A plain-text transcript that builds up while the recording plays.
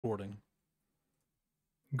Recording.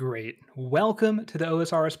 Great. Welcome to the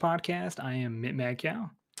OSRS podcast. I am Manked.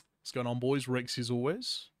 What's going on, boys? Rex as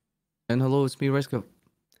always. And hello, it's me, Resco.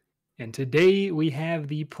 And today we have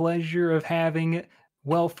the pleasure of having,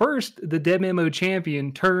 well, first, the Deadman mode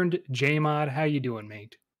champion turned JMod. How you doing,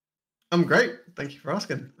 mate? I'm great. Thank you for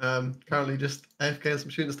asking. Currently just AFK and some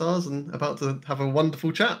shooting stars and about to have a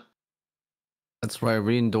wonderful chat. That's right,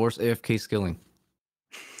 we endorse AFK skilling.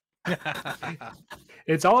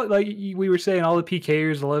 It's all like we were saying, all the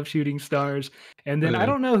PKers love shooting stars. And then I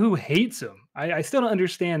don't know who hates them. I still don't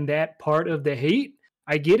understand that part of the hate.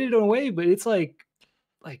 I get it in a way, but it's like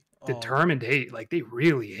determined hate. Like they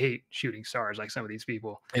really hate shooting stars, like some of these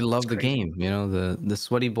people. They love the game, you know, the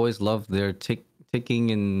sweaty boys love their ticking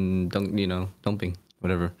and dumping,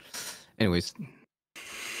 whatever. Anyways.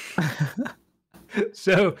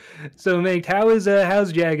 So Manked, how's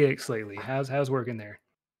Jagex lately? How's working there?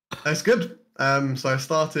 It's good. So I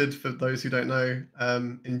started, for those who don't know,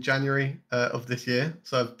 in January of this year.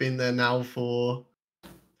 So I've been there now for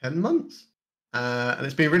 10 months. And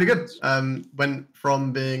it's been really good. Went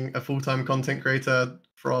from being a full-time content creator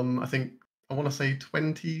from, I want to say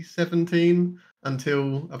 2017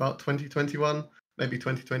 until about 2021, maybe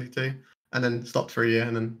 2022, and then stopped for a year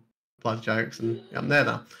and then applied to Jagex, and I'm there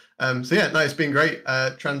now. It's been great.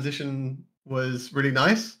 Transition was really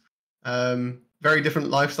nice. Very different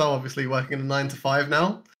lifestyle, obviously working in a 9 to 5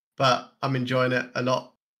 now, but I'm enjoying it a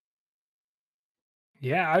lot.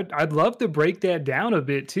 Yeah, I'd love to break that down a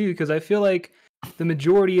bit too, because I feel like the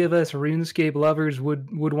majority of us RuneScape lovers would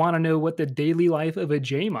want to know what the daily life of a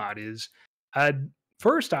JMod is.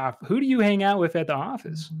 First off, who do you hang out with at the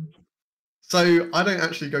office? So I don't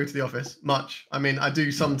actually go to the office much. I mean, I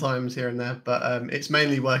do sometimes here and there, but it's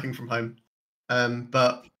mainly working from home.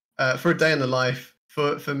 But for a day in the life,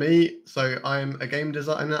 for me, so I'm a game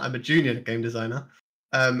designer. I'm a junior game designer,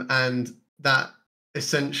 and that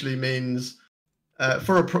essentially means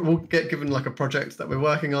we'll get given like a project that we're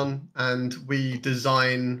working on, and we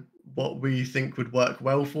design what we think would work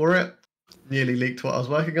well for it. Nearly leaked what I was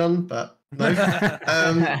working on, but no.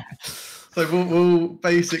 So we'll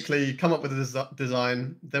basically come up with a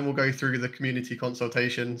design, then we'll go through the community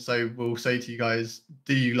consultation. So we'll say to you guys,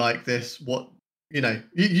 do you like this? What, you know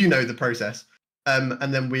the process.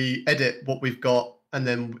 And then we edit what we've got, and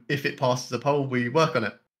then if it passes a poll, we work on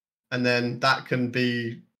it. And then that can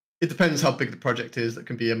be, it depends how big the project is. That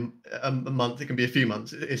can be a month, it can be a few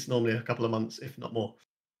months. It's normally a couple of months, if not more.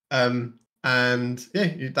 That's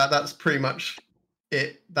pretty much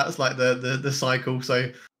it. That's like the cycle.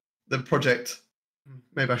 So the project,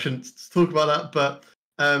 maybe I shouldn't talk about that, but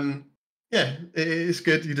it's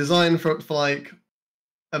good. You design for like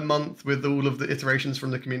a month with all of the iterations from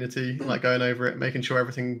the community, like going over it, making sure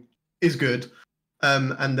everything is good,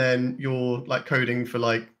 and then you're like coding for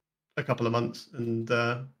like a couple of months, and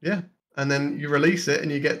and then you release it, and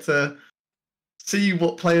you get to see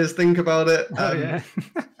what players think about it.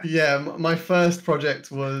 My first project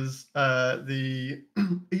was the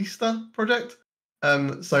Easter project.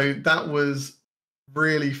 So that was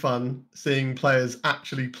really fun, seeing players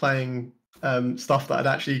actually playing stuff that I'd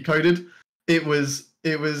actually coded. It was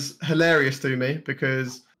hilarious to me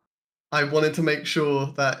because I wanted to make sure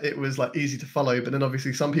that it was like easy to follow, but then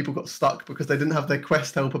obviously some people got stuck because they didn't have their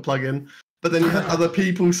Quest Helper plugin. But then you had other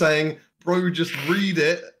people saying, "Bro, just read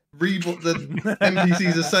what the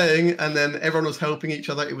NPCs are saying," and then everyone was helping each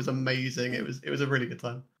other. It was amazing. It was a really good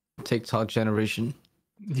time. TikTok generation.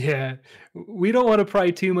 Yeah, we don't want to pry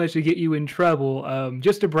too much to get you in trouble.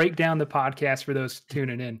 Just to break down the podcast for those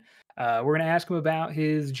tuning in, we're going to ask him about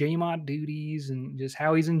his JMod duties and just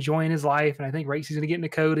how he's enjoying his life. And I think Racey's going to get into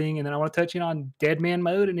coding. And then I want to touch in on Deadman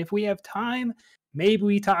mode. And if we have time, maybe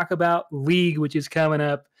we talk about League, which is coming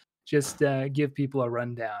up. Just give people a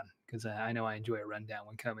rundown, because I know I enjoy a rundown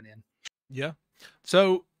when coming in. Yeah.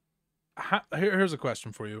 So here's a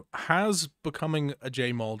question for you. Has becoming a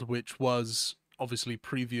JMod, which was obviously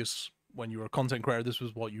previous when you were a content creator, this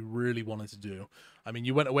was what you really wanted to do. I mean,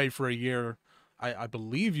 you went away for a year. I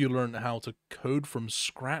believe you learned how to code from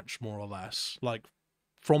scratch, more or less, like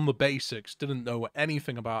from the basics, didn't know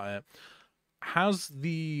anything about it. Has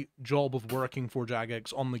the job of working for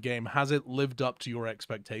Jagex on the game, has it lived up to your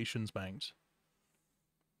expectations, Banks?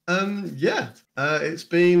 It's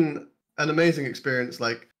been an amazing experience.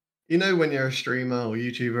 Like, you know, when you're a streamer or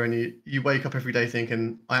YouTuber and you wake up every day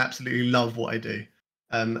thinking, I absolutely love what I do.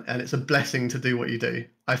 And it's a blessing to do what you do.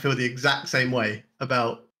 I feel the exact same way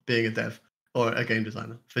about being a dev or a game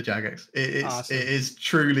designer for Jagex. Awesome. It is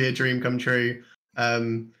truly a dream come true.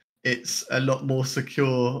 It's a lot more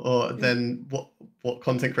secure than what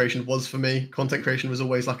content creation was for me. Content creation was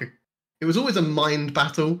always like it was always a mind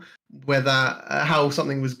battle whether how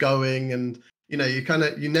something was going, and you know,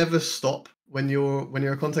 you never stop when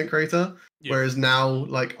you're a content creator. Yeah. Whereas now,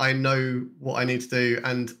 like, I know what I need to do,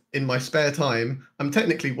 and in my spare time, I'm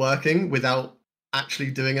technically working without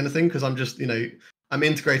actually doing anything because I'm just, you know, I'm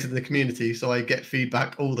integrated in the community, so I get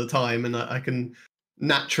feedback all the time, and I can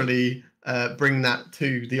naturally bring that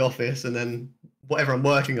to the office, and then whatever I'm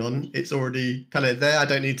working on, it's already kind of there. I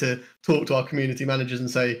don't need to talk to our community managers and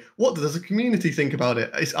say, what does the community think about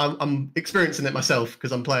it? I'm experiencing it myself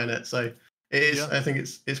because I'm playing it, so it is. Yeah. I think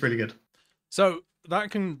it's really good. So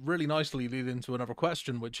that can really nicely lead into another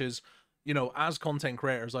question, which is, you know, as content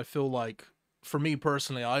creators, I feel like, for me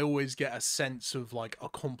personally, I always get a sense of like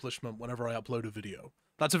accomplishment whenever I upload a video.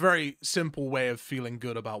 That's a very simple way of feeling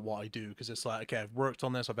good about what I do, because it's like, okay, I've worked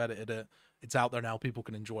on this, I've edited it, it's out there now, people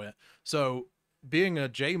can enjoy it. So being a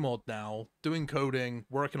JMod now, doing coding,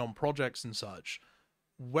 working on projects and such,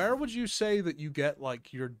 where would you say that you get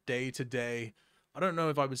like your day-to-day, I don't know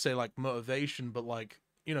if I would say like motivation, but like,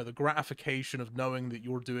 you know, the gratification of knowing that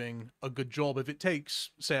you're doing a good job? If it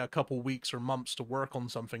takes, say, a couple weeks or months to work on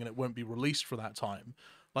something and it won't be released for that time,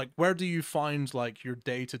 like, where do you find like your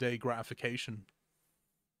day-to-day gratification?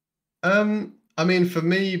 I mean, for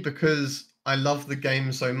me, because I love the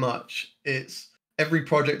game so much, it's every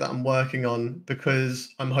project that I'm working on,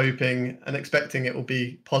 because I'm hoping and expecting it will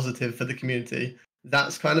be positive for the community.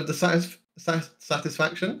 That's kind of the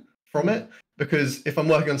satisfaction from it. Because if I'm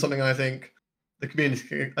working on something and I think the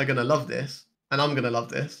community are going to love this and I'm going to love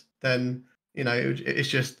this, then, you know, it's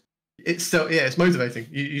just, it's still, yeah, it's motivating.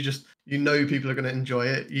 You just, you know, people are going to enjoy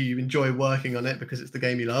it. You enjoy working on it because it's the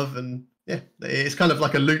game you love. And yeah, it's kind of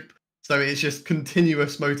like a loop. So it's just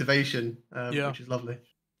continuous motivation, which is lovely.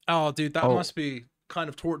 Oh, dude, that Oh. must be kind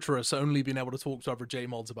of torturous, only being able to talk to other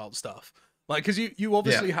JMods about stuff. Like, because you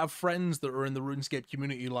obviously have friends that are in the RuneScape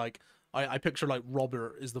community. Like, I picture, like,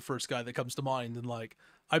 Robert is the first guy that comes to mind. And, like,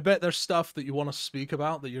 I bet there's stuff that you want to speak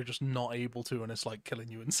about that you're just not able to, and it's, like, killing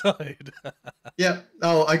you inside. Yeah.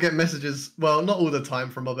 Oh, I get messages. Well, not all the time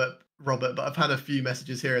from Robert, but I've had a few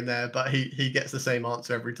messages here and there, but he gets the same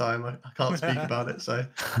answer every time. I can't speak about it, so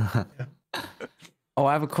yeah. Oh,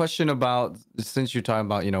 I have a question about, since you're talking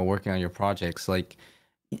about, you know, working on your projects, like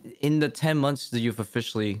in the 10 months that you've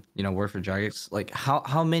officially, you know, worked for Jagex, like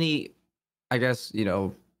how many, I guess, you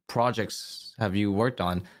know, projects have you worked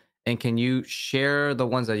on? And can you share the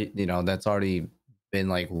ones that, you know, that's already been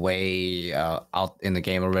like way out in the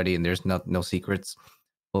game already and there's no secrets?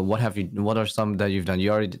 But what are some that you've done?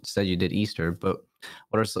 You already said you did Easter, but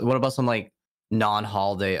what about some like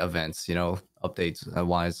non-holiday events, you know, updates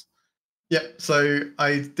wise? Yeah, so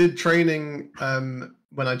I did training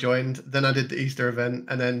when I joined, then I did the Easter event,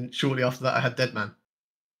 and then shortly after that I had Deadman.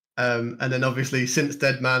 And then obviously since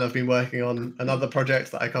Deadman I've been working on another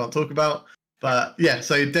project that I can't talk about. But yeah,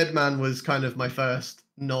 so Deadman was kind of my first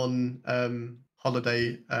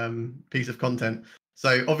non-holiday piece of content.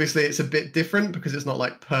 So obviously it's a bit different because it's not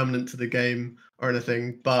like permanent to the game or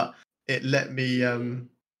anything, but it let me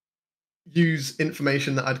use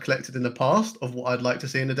information that I'd collected in the past of what I'd like to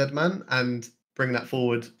see in a Deadman and bring that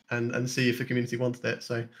forward and see if the community wanted it.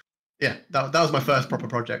 So yeah, that was my first proper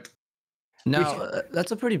project. Now,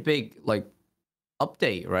 that's a pretty big like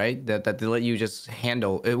update, right? That they let you just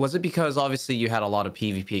handle. Was it because obviously you had a lot of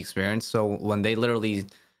PvP experience, so when they literally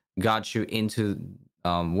got you into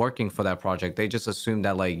working for that project, they just assumed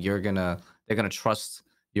that like they're gonna trust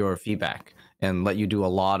your feedback and let you do a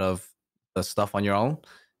lot of the stuff on your own,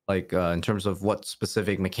 like in terms of what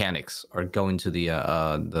specific mechanics are going to the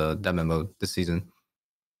demo mode this season.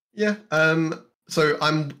 Yeah. So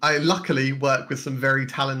I luckily work with some very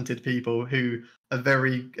talented people who are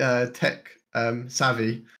very tech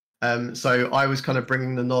savvy. So I was kind of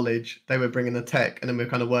bringing the knowledge, they were bringing the tech, and then we we're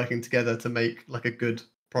kind of working together to make like a good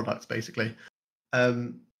product, basically.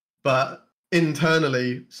 But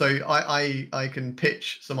internally, so I can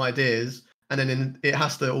pitch some ideas, and then it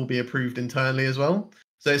has to all be approved internally as well.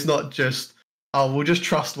 So it's not just, oh, we'll just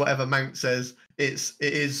trust whatever Manked says. It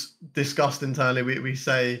is discussed internally. We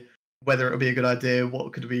say whether it would be a good idea,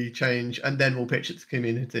 what could we change, and then we'll pitch it to the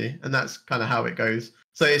community. And that's kind of how it goes.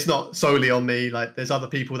 So it's not solely on me. Like there's other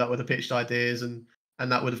people that would have pitched ideas and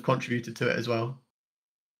that would have contributed to it as well.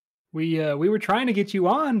 We were trying to get you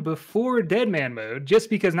on before Deadman mode, just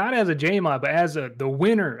because not as a JMod, but as the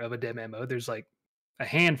winner of a Deadman mode. There's like a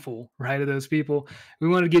handful, right, of those people. We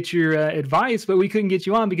wanted to get your advice, but we couldn't get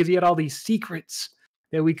you on because you had all these secrets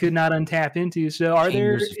that we could not untap into. So are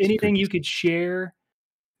there anything you could share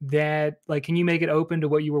that, like, can you make it open to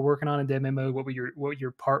what you were working on in Deadman mode? What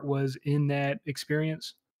your part was in that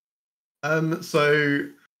experience? So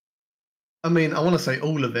I mean, I want to say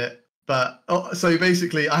all of it, But so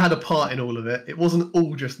basically, I had a part in all of it. It wasn't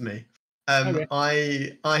all just me. Okay.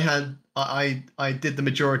 I did the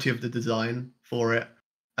majority of the design for it.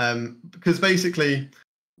 Because basically,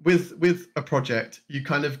 with a project, you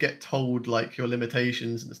kind of get told like your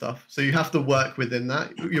limitations and stuff. So you have to work within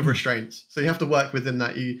that, your restraints. So you have to work within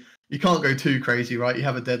that. You can't go too crazy, right? You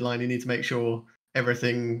have a deadline. You need to make sure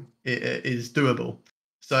everything is doable.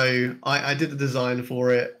 So I did the design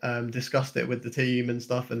for it, discussed it with the team and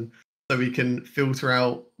stuff, and so we can filter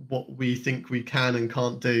out what we think we can and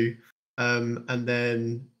can't do. And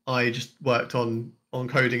then I just worked on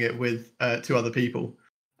coding it with 2 other people.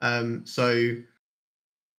 So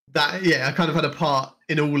that, yeah, I kind of had a part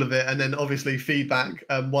in all of it. And then obviously feedback.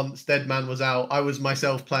 Once Deadman was out, I was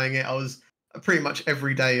myself playing it. I was pretty much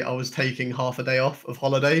every day I was taking half a day off of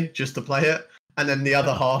holiday just to play it. And then the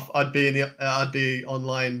other half, I'd be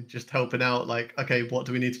online just helping out. Like, okay, what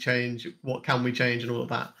do we need to change? What can we change, and all of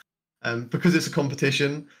that. Because it's a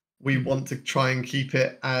competition, we want to try and keep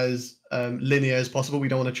it as linear as possible. We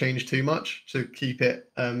don't want to change too much to keep it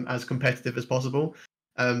as competitive as possible.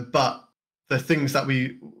 But the things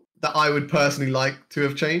that I would personally like to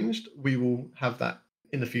have changed, we will have that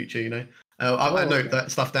in the future. You know, I note that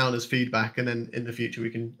stuff down as feedback, and then in the future we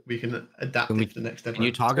can adapt it to the next deadline. Can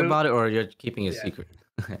you talk about it, or you're keeping it secret?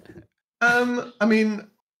 I mean,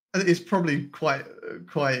 it's probably quite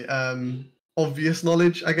obvious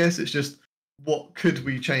knowledge, I guess. It's just what could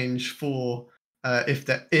we change for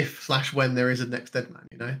if/when there is a next Deadman,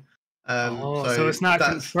 you know. So it's not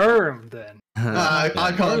confirmed then.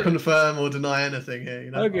 I can't confirm or deny anything here,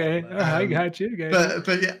 you know. Okay, I got you.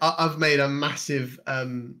 But yeah, I've made a massive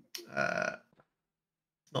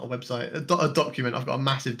not a website, a document. I've got a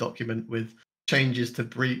massive document with changes to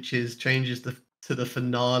breaches, changes to the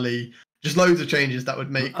finale, just loads of changes that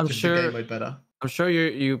would make the game mode better. I'm sure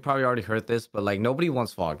you probably already heard this, but like nobody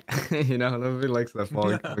wants fog. You know, nobody likes that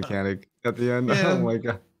fog mechanic at the end. Yeah. Oh my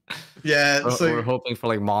god. Yeah. So we're hoping for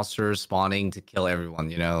like monsters spawning to kill everyone.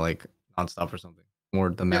 You know, like nonstop or something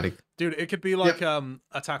more thematic. Dude, it could be like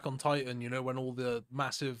Attack on Titan. You know, when all the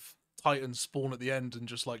massive Titans spawn at the end and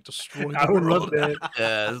just like destroy. I would love that.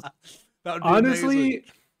 Yes. That would be honestly.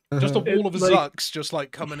 Amazing. Just a wall of Zucks just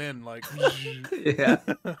like coming in like. Yeah.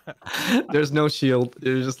 There's no shield.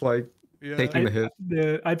 You're just like. Taking the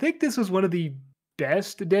hit. I think this was one of the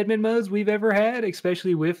best Deadman modes we've ever had,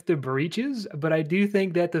 especially with the breaches. But I do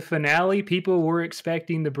think that the finale, people were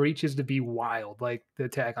expecting the breaches to be wild, like the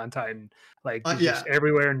Attack on Titan, like just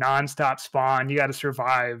everywhere, nonstop spawn. You got to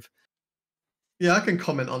survive. Yeah, I can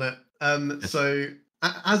comment on it. So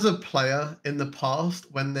as a player in the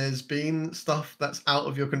past, when there's been stuff that's out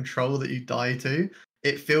of your control that you die to,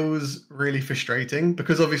 it feels really frustrating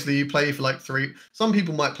because obviously you play for like some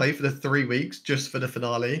people might play for the 3 weeks just for the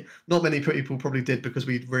finale. Not many people probably did because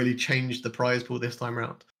we really changed the prize pool this time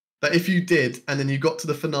around. But if you did, and then you got to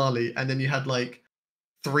the finale and then you had like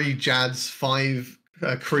 3 Jads, 5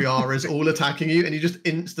 Kriaras all attacking you and you just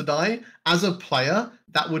insta-die, as a player,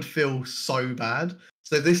 that would feel so bad.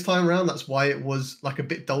 So this time around, that's why it was like a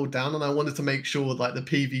bit dulled down, and I wanted to make sure like the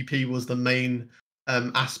PvP was the main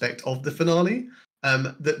aspect of the finale.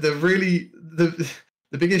 The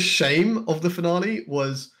biggest shame of the finale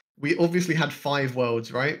was we obviously had 5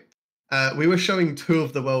 worlds, right? We were showing 2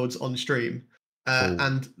 of the worlds on stream,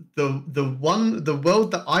 and the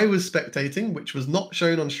world that I was spectating, which was not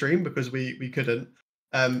shown on stream because we couldn't.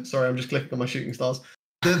 Sorry, I'm just clicking on my shooting stars.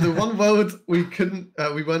 The one world we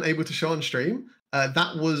weren't able to show on stream.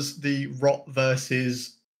 That was the Rot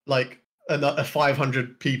versus like a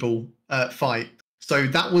 500 people fight. So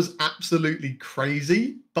that was absolutely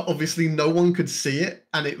crazy, but obviously no one could see it,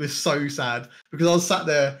 and it was so sad because I was sat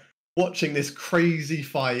there watching this crazy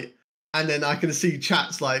fight, and then I can see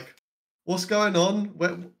chats like, "What's going on?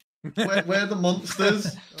 Where are the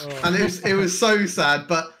monsters?" And it was so sad.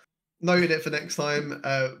 But noted it for next time.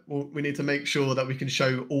 We need to make sure that we can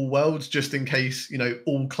show all worlds, just in case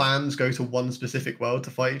all clans go to one specific world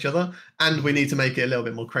to fight each other, and we need to make it a little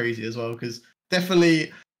bit more crazy as well because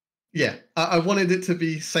definitely. Yeah, I wanted it to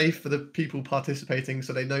be safe for the people participating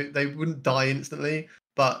so they know they wouldn't die instantly,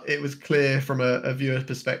 but it was clear from a viewer's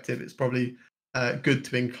perspective it's probably good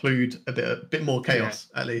to include a bit more chaos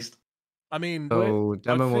at least. I mean, so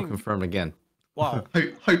Deadman will confirm again. Wow.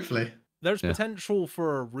 Hopefully. There's potential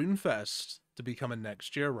for a RuneFest to be coming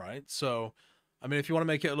next year, right? So, I mean, if you want to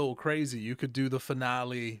make it a little crazy, you could do the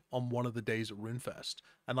finale on one of the days at RuneFest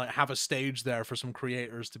and like have a stage there for some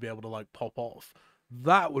creators to be able to like pop off.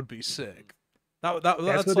 That would be sick. That's what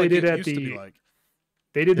like they did at the.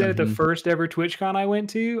 They did that at the first ever TwitchCon I went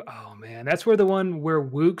to. Oh man, that's where the one where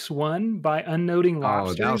Wooks won by unnoting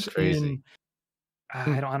lobsters. Oh, that was crazy.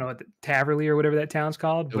 I don't know what Taverley or whatever that town's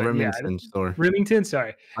called, The but yeah, Remington store. Remington,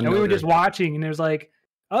 sorry. And we were Unnoted. just watching, and there's like,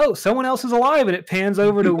 oh, someone else is alive, and it pans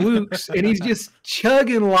over to Luke's, and he's just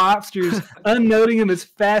chugging lobsters, unnoting them as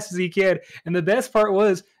fast as he can. And the best part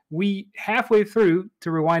was, we halfway through,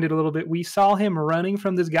 to rewind it a little bit, we saw him running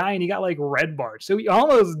from this guy, and he got like red barred, so he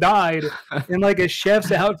almost died in like a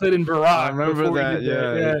chef's outfit in Barack. I remember before he that. did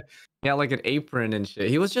Yeah. He had like an apron and shit.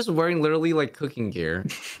 He was just wearing literally like cooking gear,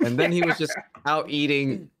 and then he was just out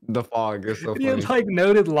eating the fog. It's so He funny. had like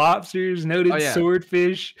noted lobsters, noted Oh, yeah.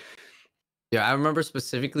 swordfish. Yeah, I remember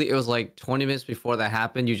specifically. It was like 20 minutes before that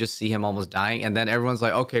happened. You just see him almost dying, and then everyone's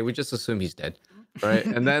like, "Okay, we just assume he's dead, right?"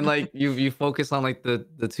 And then like you focus on like the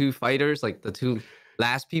two fighters, like the two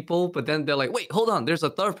last people, but then they're like, "Wait, hold on, there's a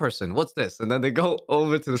third person. What's this?" And then they go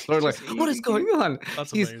over to the store like, Just "What is eating. going on?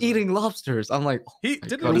 That's He's amazing. eating lobsters." I'm like, He my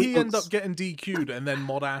didn't God, he this end looks- up getting DQ'd and then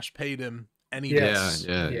Mod Ash paid him anyway. Yes.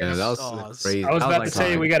 Yeah. Yes. That was Oh, it's- crazy. I was That about like, to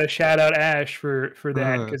say God, we got to shout out Ash for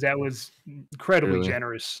that, Uh, because that was incredibly really.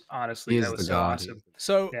 generous. Honestly, he is that the was so god. awesome.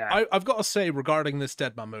 So Yeah. I've got to say, regarding this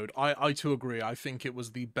Deadman mode, I too agree. I think it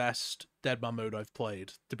was the best Deadman mode I've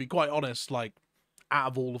played. To be quite honest, like out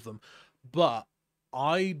of all of them, but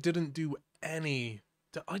I didn't do any.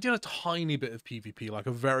 I did a tiny bit of PvP, like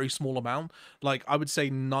a very small amount. Like I would say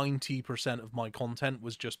 90% of my content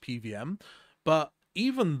was just PVM, but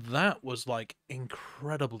even that was like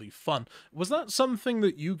incredibly fun. Was that something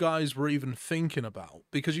that you guys were even thinking about?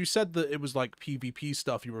 Because you said that it was like PvP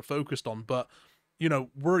stuff you were focused on, but you know,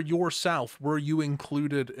 were you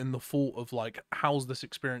included in the thought of like, how's this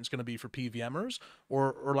experience going to be for PVMers,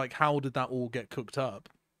 or like how did that all get cooked up?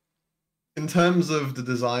 In terms of the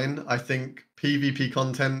design, I think PvP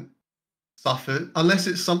content suffer unless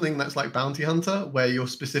it's something that's like Bounty Hunter, where you're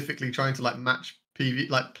specifically trying to like match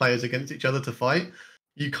like players against each other to fight.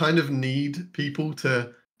 You kind of need people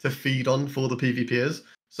to feed on for the PvPers.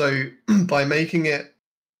 So by making it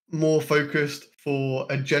more focused for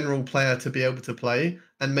a general player to be able to play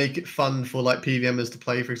and make it fun for like PVMers to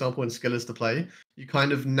play, for example, and skillers to play, you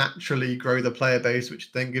kind of naturally grow the player base,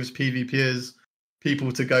 which then gives PvPers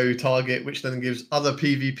people to go target, which then gives other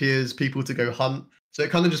PvPers people to go hunt. So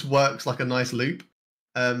it kind of just works like a nice loop.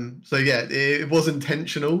 So yeah, it was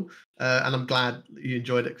intentional, and I'm glad you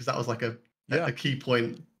enjoyed it, because that was like a key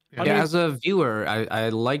point. I Yeah, mean- as a viewer, I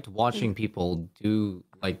liked watching people do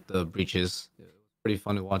like the breaches. It was pretty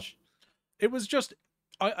fun to watch. It was just,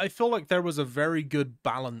 I feel like there was a very good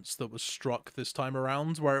balance that was struck this time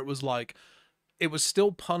around, where it was like, it was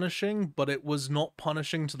still punishing, but it was not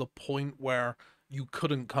punishing to the point where you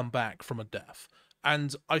couldn't come back from a death.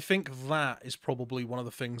 And I think that is probably one of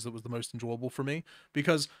the things that was the most enjoyable for me,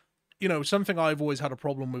 because, you know, something I've always had a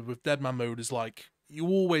problem with Deadman mode is like, you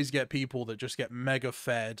always get people that just get mega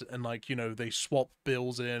fed, and like, you know, they swap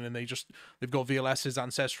bills in and they've got VLS's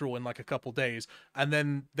Ancestral in like a couple days, and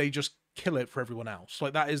then they just kill it for everyone else.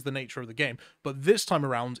 Like, that is the nature of the game. But this time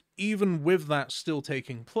around, even with that still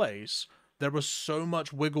taking place, there was so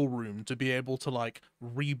much wiggle room to be able to like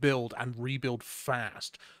rebuild and rebuild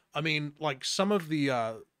fast. I mean, like some of the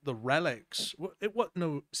relics,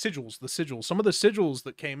 sigils, the sigils, some of the sigils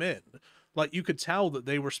that came in, like you could tell that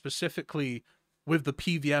they were specifically with the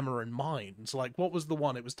PVMer in mind. So, like, what was the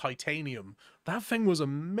one? It was titanium. That thing was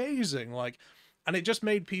amazing. Like, and it just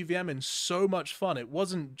made PVMing so much fun. It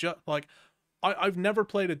wasn't just like, I've never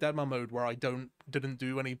played a Deadman mode where I didn't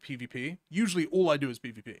do any PvP. Usually all I do is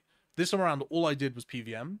PvP. This time around, all I did was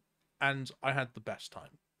PVM, and I had the best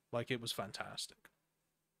time. Like, it was fantastic.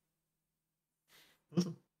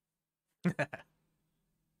 Awesome.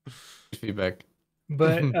 Feedback.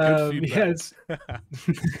 But Good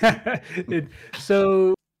feedback. yes.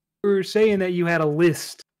 So we're saying that you had a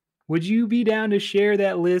list. Would you be down to share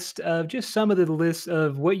that list of just some of the lists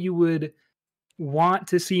of what you would want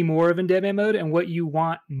to see more of in Deadman mode and what you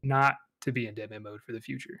want not to be in Deadman mode for the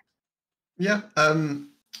future? Yeah.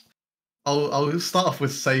 I'll start off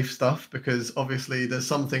with safe stuff, because obviously there's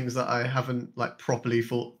some things that I haven't like properly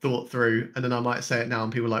thought through, and then I might say it now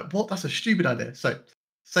and people are like, what? That's a stupid idea. So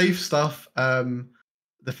safe stuff.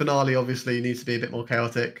 The finale obviously needs to be a bit more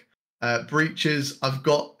chaotic. Breaches, I've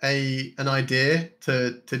got an idea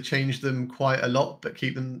to change them quite a lot, but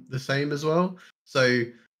keep them the same as well. So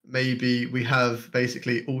maybe we have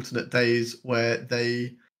basically alternate days where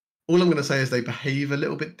all I'm going to say is they behave a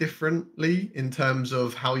little bit differently in terms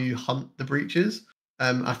of how you hunt the breaches.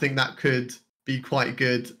 I think that could be quite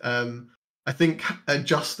good. I think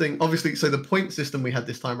adjusting, obviously, so the point system we had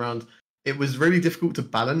this time around, it was really difficult to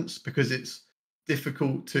balance because it's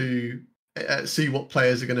difficult to see what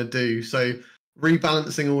players are going to do. So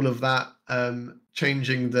rebalancing all of that,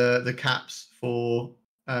 changing the caps for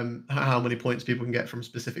how many points people can get from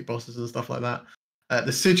specific bosses and stuff like that.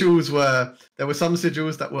 The sigils there were some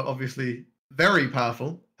sigils that were obviously very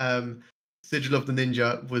powerful. Sigil of the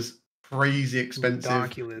Ninja was crazy expensive.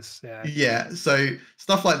 Ridiculous. Yeah, so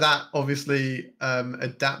stuff like that obviously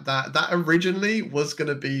adapt that. That originally was going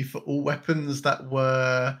to be for all weapons that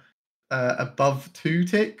were above 2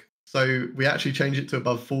 tick. So we actually changed it to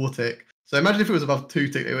above 4 tick. So imagine if it was above 2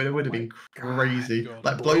 tick, it would have been crazy. God.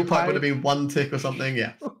 Like blowpipe would have been 1 tick or something.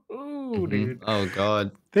 Yeah. Oh, dude. Oh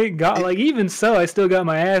god. Thank God. Like, even so, I still got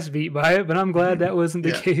my ass beat by it, but I'm glad that wasn't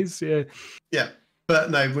the Yeah. case. Yeah. Yeah,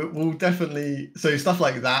 but no, we'll definitely. So stuff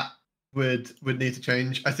like that would need to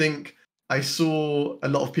change. I think I saw a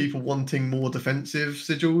lot of people wanting more defensive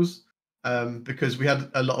sigils, because we had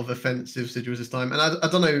a lot of offensive sigils this time, and I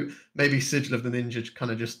don't know, maybe Sigil of the Ninja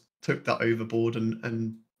kind of just took that overboard,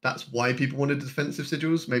 and that's why people wanted defensive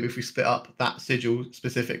sigils. Maybe if we split up that sigil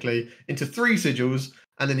specifically into 3 sigils,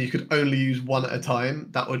 and then you could only use 1 at a time,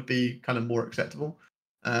 that would be kind of more acceptable.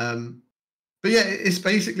 But yeah, it's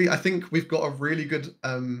basically, I think we've got a really good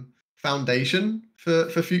foundation for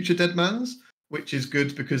future Deadmans, which is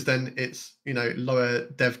good because then it's, you know, lower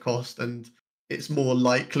dev cost and it's more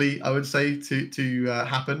likely, I would say, to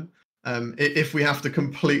happen. If we have to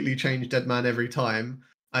completely change Deadman every time,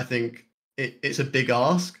 I think it's a big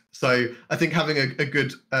ask. So I think having a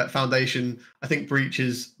good foundation, I think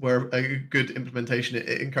breaches were a good implementation.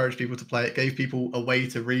 It encouraged people to play. It gave people a way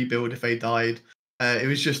to rebuild if they died. It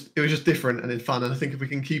was just different and fun. And I think if we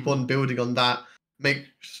can keep on building on that, make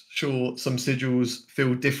sure some sigils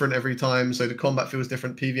feel different every time, so the combat feels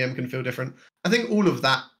different, PVM can feel different. I think all of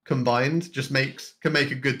that combined just can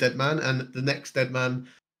make a good Deadman, and the next Deadman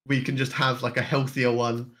we can just have like a healthier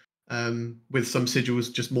one, with some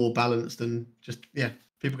sigils just more balanced, and just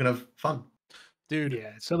people can have fun. Dude,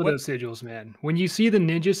 Yeah, some of those sigils, man. When you see the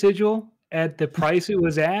Ninja sigil at the price it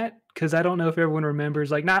was at, because I don't know if everyone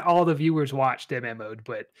remembers, like, not all the viewers watched Deadman mode,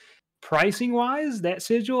 but pricing wise, that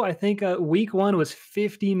sigil, I think week 1 was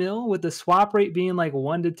 50 mil, with the swap rate being like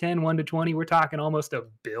 1 to 10, 1 to 20. We're talking almost a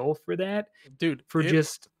bill for that, dude, for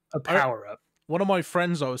just a power up. One of my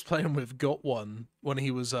friends I was playing with got one when he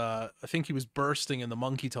was, I think he was bursting in the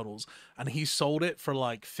monkey tunnels, and he sold it for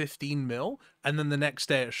like 15 mil, and then the next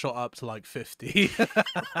day it shot up to like 50.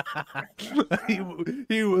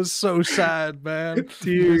 he was so sad, man.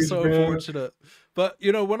 He was so fortunate. But,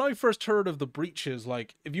 you know, when I first heard of the breaches,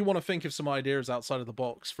 like, if you want to think of some ideas outside of the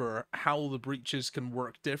box for how the breaches can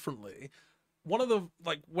work differently, one of the,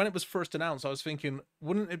 like, when it was first announced, I was thinking,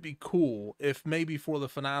 wouldn't it be cool if maybe for the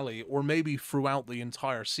finale, or maybe throughout the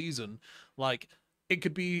entire season, like, it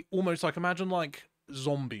could be almost like, imagine like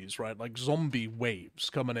zombies, right? Like zombie waves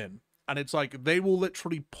coming in, and it's like they will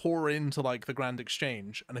literally pour into like the Grand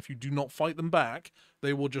Exchange, and if you do not fight them back,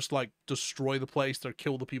 they will just like destroy the place, they'll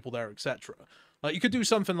kill the people there, etc. Like, you could do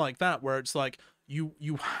something like that where it's like you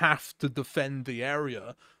have to defend the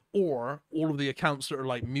area, or all of the accounts that are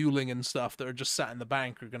like muling and stuff that are just sat in the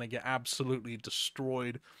bank are going to get absolutely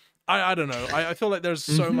destroyed. I don't know. I feel like there's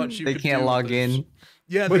so much you they could can't do log in.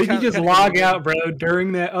 Yeah, but if you just log out, bro,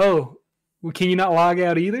 during that, can you not log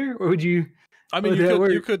out either? Or would you? I mean,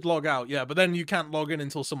 you could log out, yeah, but then you can't log in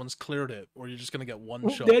until someone's cleared it, or you're just gonna get one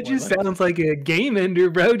shot. That just sounds like a game ender,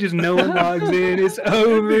 bro. Just no one logs in, it's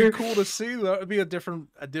over. It'd be cool to see, though. It'd be a different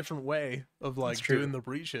way of like doing the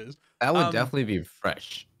breaches. That would definitely be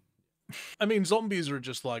fresh. I mean, zombies are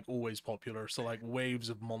just like always popular, so like waves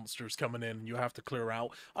of monsters coming in and you have to clear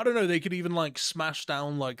out. I don't know, they could even like smash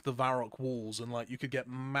down like the Varrock walls, and like you could get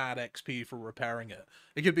mad XP for repairing it.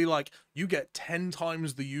 It could be like you get 10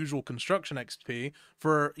 times the usual construction XP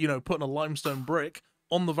for, you know, putting a limestone brick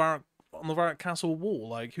on the Varrock castle wall.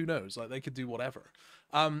 Like, who knows? Like, they could do whatever.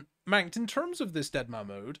 Manked, in terms of this Deadman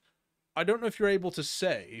mode, I don't know if you're able to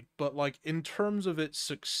say, but like in terms of its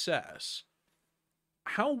success,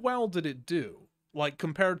 how well did it do, like,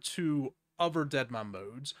 compared to other Deadman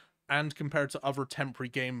modes and compared to other temporary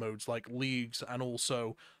game modes like Leagues and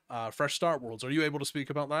also Fresh Start Worlds? Are you able to speak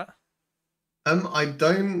about that? I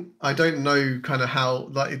don't know kind of how,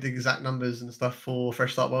 like, the exact numbers and stuff for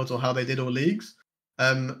Fresh Start Worlds or how they did, or Leagues.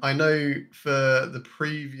 I know for the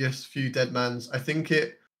previous few Deadmans, I think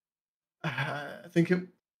it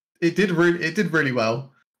did really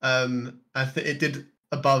well. It did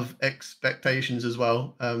above expectations as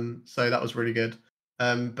well, so that was really good.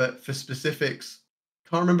 But for specifics,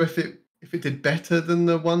 can't remember if it did better than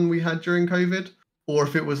the one we had during COVID, or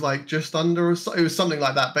if it was like just under, or it was something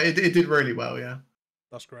like that. But it did really well, yeah.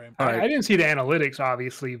 That's great. I didn't see the analytics,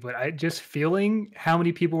 obviously, but I just feeling how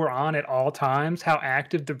many people were on at all times, how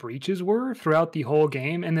active the breaches were throughout the whole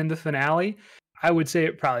game, and then the finale. I would say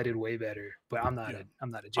it probably did way better, but I'm not Yeah. a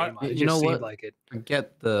JMod. It You know just seemed what? like it.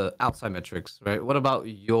 Forget the outside metrics, right? What about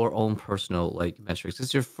your own personal like metrics?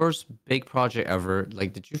 It's your first big project ever.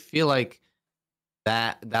 Like, did you feel like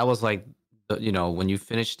that was like when you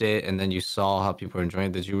finished it and then you saw how people were enjoying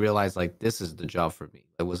it, did you realize like this is the job for me?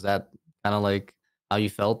 Like, was that kind of like how you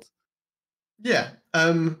felt? Yeah.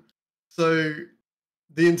 So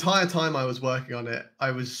the entire time I was working on it,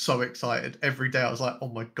 I was so excited. Every day I was like, "Oh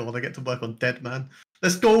my god, I get to work on Deadman.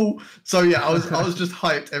 Let's go!" So yeah, I was just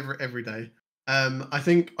hyped every day. I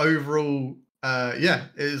think overall, yeah,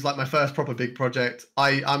 it was like my first proper big project.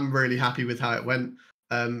 I'm really happy with how it went.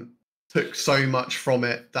 Took so much from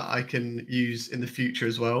it that I can use in the future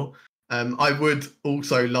as well. I would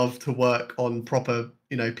also love to work on proper,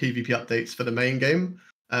 PvP updates for the main game.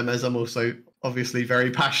 As I'm also obviously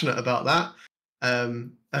very passionate about that.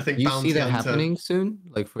 I think Do you see Bounty that Hunter. happening soon,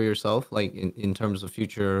 like for yourself, like in terms of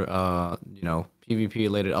future, PvP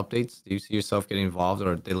related updates? Do you see yourself getting involved,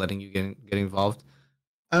 or are they letting you get involved?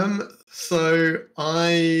 So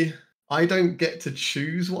I don't get to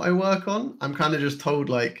choose what I work on. I'm kind of just told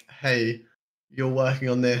like, hey, you're working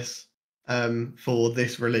on this for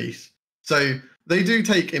this release. So they do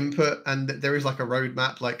take input, and there is like a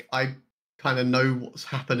roadmap. Like I kind of know what's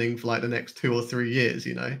happening for like the next 2 or 3 years,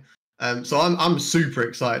 So I'm super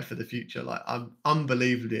excited for the future. Like I'm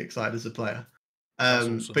unbelievably excited as a player. That's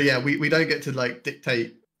awesome. But yeah, we don't get to like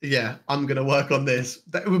dictate. Yeah, I'm gonna work on this.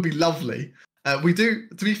 That would be lovely. We do,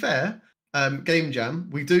 to be fair, Game Jam.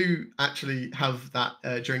 We do actually have that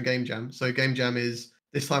during Game Jam. So Game Jam is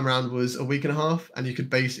this time around was a week and a half, and you could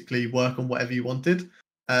basically work on whatever you wanted.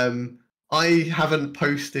 I haven't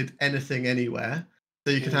posted anything anywhere,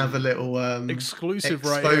 so you can have a little exclusive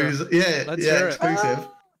right here. Yeah, Let's yeah, hear it. exclusive.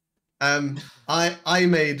 I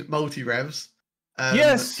made multi revs.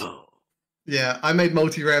 Yes. Yeah, I made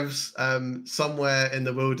multi revs somewhere in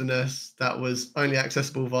the wilderness that was only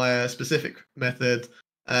accessible via a specific method.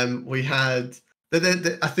 We had,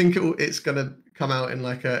 I think it's gonna come out in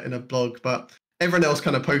like in a blog, but everyone else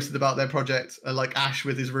kind of posted about their project, like Ash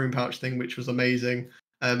with his room pouch thing, which was amazing.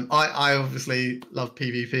 I obviously love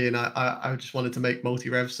PvP, and I just wanted to make multi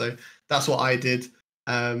revs, so that's what I did.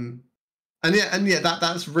 And yeah,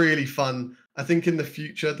 that's really fun. I think in the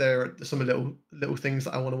future there are some little things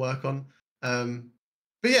that I want to work on.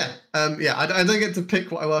 But yeah, I don't get to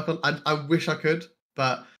pick what I work on. I wish I could,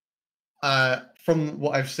 but from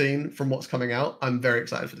what I've seen, from what's coming out, I'm very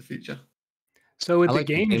excited for the future. So with I the like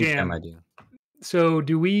the game Game jam, idea. so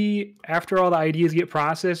do we, after all the ideas get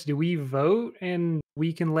processed, do we vote and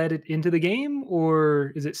we can let it into the game,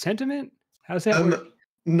 or is it sentiment? How's that work?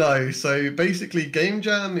 No, so basically Game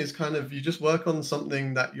Jam is kind of, you just work on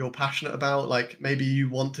something that you're passionate about. Like maybe you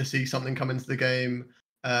want to see something come into the game.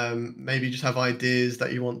 Maybe you just have ideas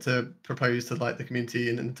that you want to propose to like the community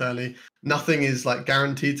and internally. Nothing is like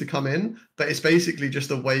guaranteed to come in, but it's basically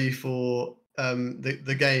just a way for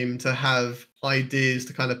the game to have ideas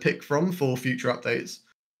to kind of pick from for future updates.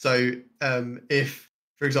 So if,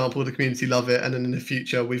 for example, the community love it, and then in the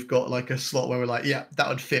future we've got like a slot where we're like, yeah, that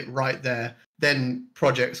would fit right there, then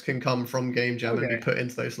projects can come from Game Jam and be Okay. put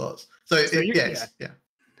into those slots. So,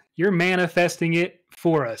 You're manifesting it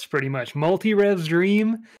for us, pretty much. Multi-Rev's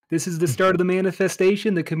dream. This is the start of the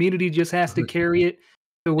manifestation. The community just has to carry it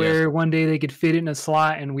to where one day they could fit it in a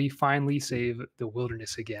slot, and we finally save the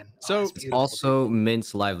wilderness again. So it's beautiful, Also, dude.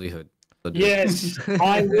 Mint's livelihood. Yes,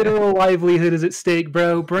 my literal livelihood is at stake,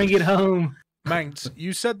 bro. Bring it home. Manked,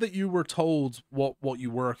 you said that you were told what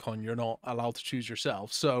you work on. You're not allowed to choose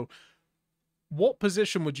yourself. So what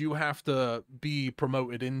position would you have to be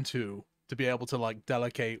promoted into to be able to like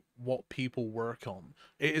delegate what people work on?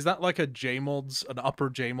 Is that like an upper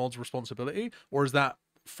JMod's responsibility, or is that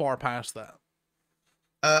far past that?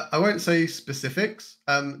 I won't say specifics.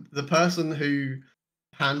 The person who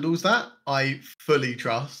handles that, I fully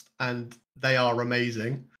trust, and they are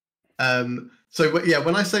amazing. So yeah,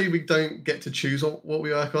 when I say we don't get to choose what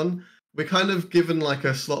we work on, we're kind of given like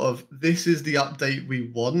a slot of, this is the update we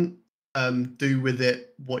want. Do with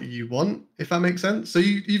it what you want, if that makes sense. So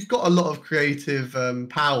you've got a lot of creative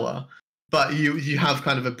power, but you have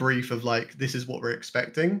kind of a brief of like, this is what we're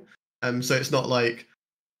expecting. So it's not like,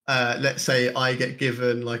 let's say I get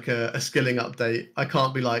given like a skilling update. I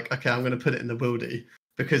can't be like, okay, I'm going to put it in the wildy,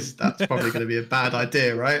 because that's probably going to be a bad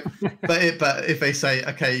idea, right? But if they say,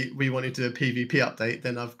 okay, we want you to do a PvP update,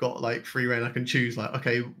 then I've got like free reign. I can choose like,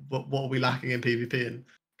 okay, what are we lacking in PvP, and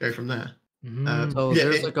go from there. So Yeah,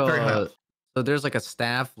 there's very high. there's like a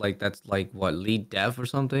staff like that's like what, lead dev or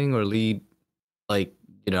something, or lead like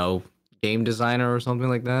game designer or something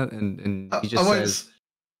like that, and he just says,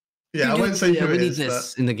 I won't say who we it need is,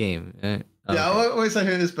 this in the game. Yeah, Okay. I won't say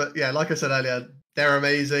who it is, but yeah, like I said earlier, they're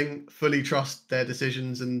amazing. Fully trust their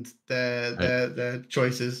decisions and Right. their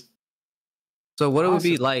choices. So what it would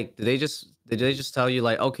be Awesome. like? Did they just tell you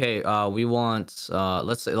like, okay, we want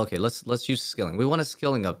let's say, okay, let's use skilling. We want a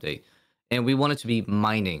skilling update, and we want it to be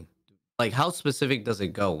mining. Like, how specific does it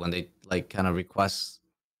go when they like kind of request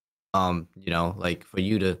like for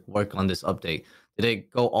you to work on this update? Did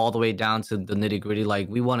it go all the way down to the nitty gritty? Like,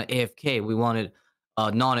 we want it AFK, we want it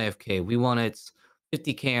non AFK, we want it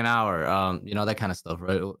 50K an hour, that kind of stuff,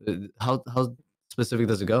 right? How specific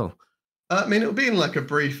does it go? I mean, it'll be in like a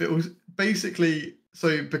brief. It was basically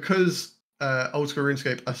so because Old School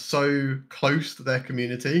RuneScape are so close to their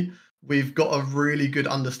community, we've got a really good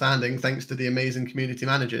understanding, thanks to the amazing community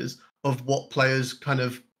managers, of what players kind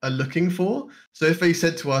of are looking for. So if they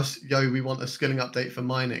said to us, "Yo, we want a skilling update for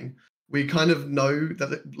mining," we kind of know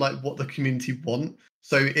that like what the community want.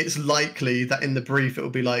 So it's likely that in the brief it will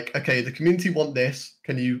be like, "Okay, the community want this.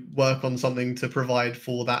 Can you work on something to provide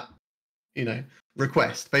for that?" You know,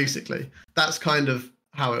 request basically. That's kind of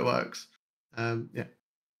how it works. Yeah.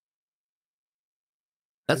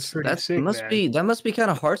 That's pretty sick, man. That must be kind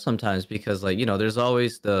of hard sometimes, because like, there's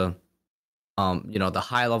always the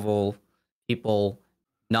high level people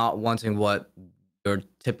not wanting what your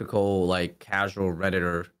typical like casual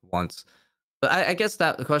redditor wants. But I guess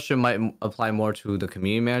that the question might apply more to the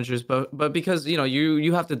community managers, but because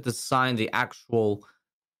you have to design the actual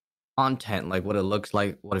content, like what it looks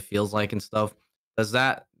like, what it feels like, and stuff. Does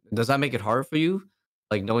that make it hard for you,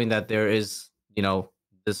 like knowing that there is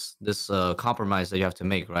this compromise that you have to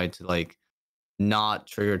make, right, to like not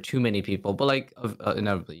trigger too many people, but like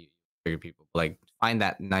inevitably trigger people, but like find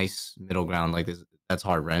that nice middle ground, like this, that's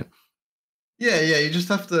hard, right? Yeah, you just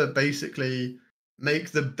have to basically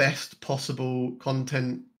make the best possible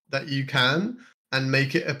content that you can and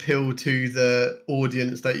make it appeal to the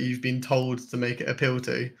audience that you've been told to make it appeal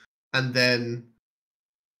to, and then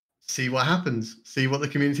see what happens, see what the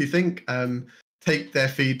community think, take their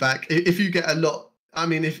feedback. If you get a lot, I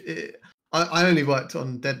mean, I only worked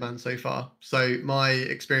on Deadman so far, so my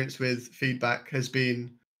experience with feedback has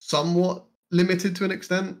been somewhat limited to an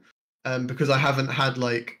extent, because I haven't had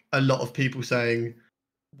like a lot of people saying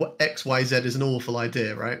what XYZ is an awful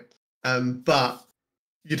idea, right? But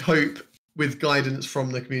you'd hope with guidance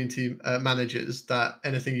from the community managers that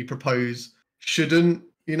anything you propose shouldn't,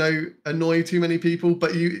 annoy too many people.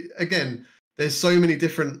 But again, there's so many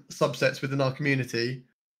different subsets within our community.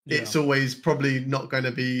 Yeah. It's always probably not going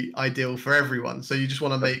to be ideal for everyone. So you just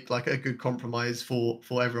want to make like a good compromise for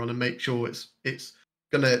everyone and make sure it's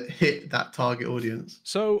going to hit that target audience.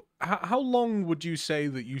 So, how long would you say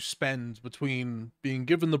that you spend between being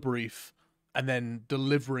given the brief and then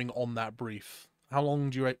delivering on that brief? How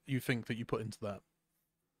long do you think that you put into that?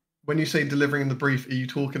 When you say delivering the brief, are you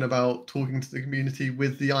talking about talking to the community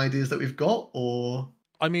with the ideas that we've got, or?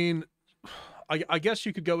 I mean, I guess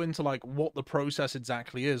you could go into like what the process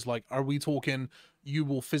exactly is. Like, are we talking you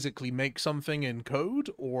will physically make something in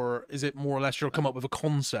code, or is it more or less you'll come up with a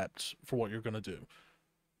concept for what you're going to do?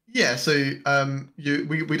 Yeah, so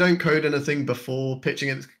we don't code anything before pitching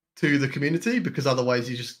it to the community, because otherwise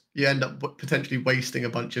you end up potentially wasting a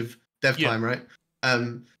bunch of dev time, right?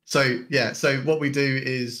 So what we do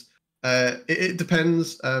is it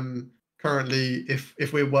depends. Currently,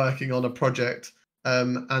 if we're working on a project,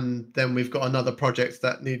 and then we've got another project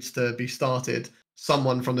that needs to be started,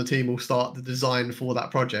 someone from the team will start the design for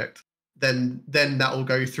that project. Then that will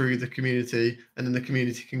go through the community, and then the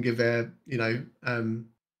community can give their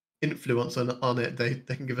influence on it. They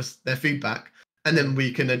can give us their feedback, and then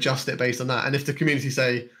we can adjust it based on that. And if the community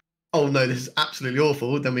say, "Oh no, this is absolutely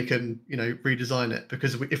awful," then we can redesign it,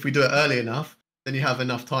 because if we do it early enough, then you have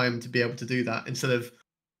enough time to be able to do that, instead of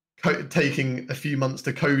taking a few months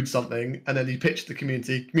to code something and then you pitch to the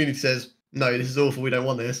community says, "No, this is awful, we don't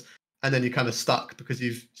want this," and then you're kind of stuck because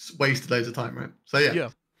you've wasted loads of time, right?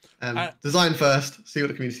 So design first, see what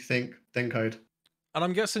the community think, then code. And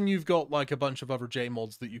I'm guessing you've got like a bunch of other J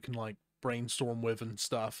mods that you can like brainstorm with and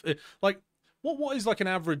stuff. Like, what is like an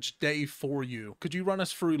average day for you? Could you run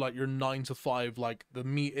us through like your 9 to 5, like the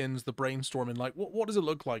meetings, the brainstorming? Like, what does it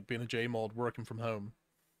look like being a J mod working from home?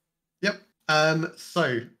 Yep.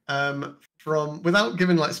 From without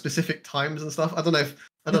giving like specific times and stuff, I don't know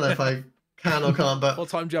if I can or can't, but what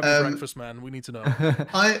time do you have your breakfast, man? We need to know.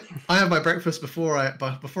 I have my breakfast before I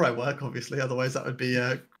work, obviously, otherwise that would be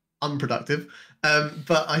unproductive.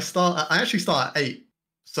 But I actually start at 8.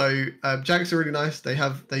 So Jags are really nice. They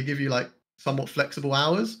give you like somewhat flexible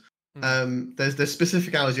hours. There's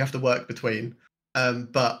specific hours you have to work between.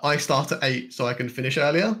 But I start at 8 so I can finish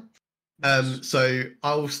earlier. So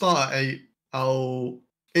I'll start at 8. I'll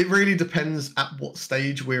it really depends at what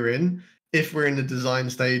stage we're in. If we're in the design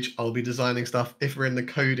stage, I'll be designing stuff. If we're in the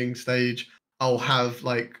coding stage, I'll have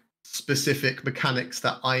like specific mechanics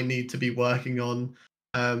that I need to be working on.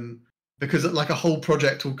 Because like a whole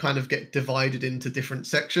project will kind of get divided into different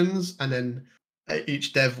sections, and then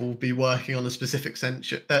each dev will be working on a specific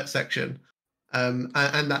section.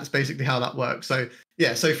 And that's basically how that works. So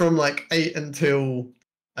yeah, so from like 8 until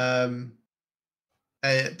 2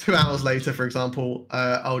 hours later, for example,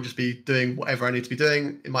 I'll just be doing whatever I need to be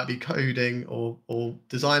doing. It might be coding or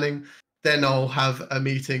designing. Then I'll have a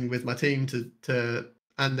meeting with my team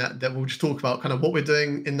and that we'll just talk about kind of what we're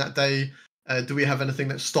doing in that day. Do we have anything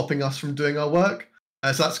that's stopping us from doing our work?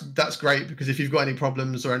 So that's great, because if you've got any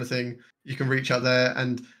problems or anything, you can reach out there.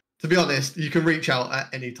 And to be honest, you can reach out at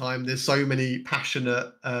any time. There's so many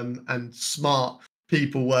passionate and smart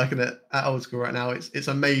people working at Old School right now. It's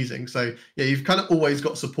amazing. So yeah, you've kind of always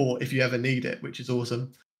got support if you ever need it, which is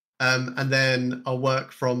awesome. And then I'll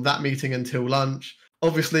work from that meeting until lunch.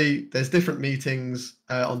 Obviously, there's different meetings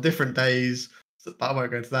on different days, but I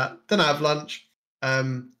won't go into that. Then I have lunch,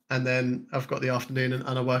 and then I've got the afternoon,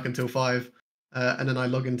 and I work until 5. And then I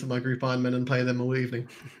log into my group Ironman and play them all evening.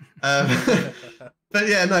 But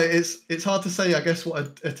yeah, no, it's hard to say, I guess,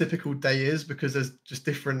 what a typical day is, because there's just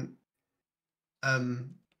different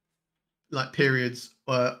like periods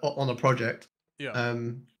on a project. Yeah.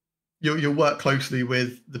 You'll work closely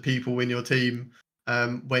with the people in your team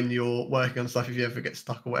when you're working on stuff. If you ever get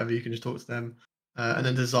stuck or whatever, you can just talk to them. And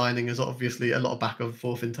then designing is obviously a lot of back and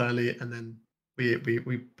forth internally, and then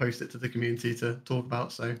we post it to the community to talk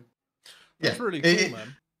about. So That's yeah, really cool,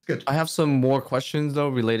 man. Good. I have some more questions though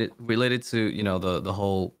related to the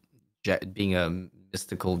whole being a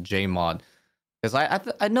mystical J mod, because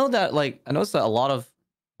I know that, like, I noticed that a lot of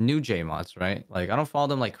new J mods, right? Like, I don't follow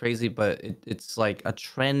them like crazy, but it's like a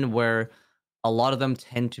trend where a lot of them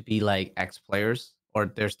tend to be like ex players, or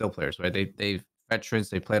they're still players, right? They veterans,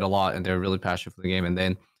 they played a lot and they're really passionate for the game, and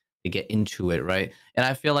then they get into it, right? And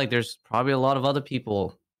I feel like there's probably a lot of other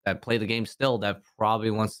people that play the game still that probably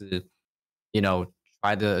wants to, you know,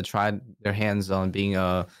 try their hands on being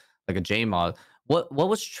a like a J mod. What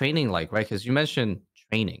was training like, right? Because you mentioned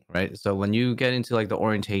training, right? So when you get into like the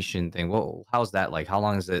orientation thing, how's that like? How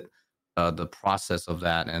long is it, the process of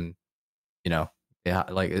that? And yeah,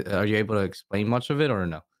 like, are you able to explain much of it or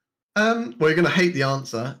no? Well, you're gonna hate the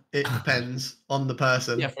answer. It depends on the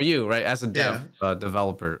person. Yeah, for you, right? As a dev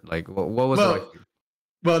developer, like, what was it like?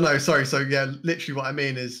 Well, no, sorry. So yeah, literally what I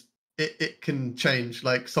mean is it can change.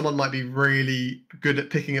 Like, someone might be really good at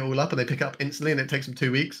picking it all up and they pick it up instantly, and it takes them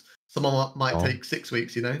 2 weeks. Someone might take 6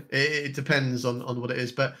 weeks, it depends on what it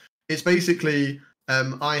is. But it's basically,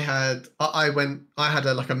 I had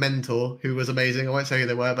a mentor who was amazing. I won't say who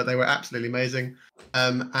they were, but they were absolutely amazing.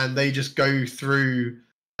 And they just go through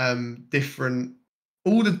all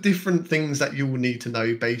the different things that you will need to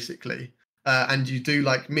know, basically. And you do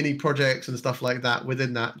like mini projects and stuff like that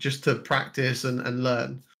within that, just to practice and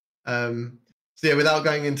learn. So yeah, without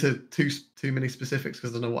going into too many specifics,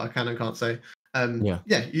 because I don't know what I can and can't say.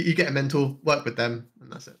 You get a mentor, work with them, and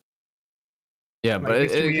that's it. Yeah, but Like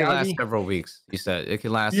it Mr. can last Miyagi? several weeks. You said it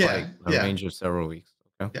can last like a range of several weeks.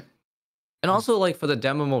 Okay. Yeah. And also, like, for the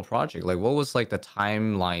demo mode project, like, what was like the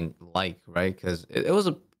timeline like, right? Because it was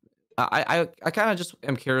I kind of just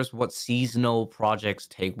am curious what seasonal projects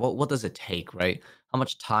take. What does it take, right? How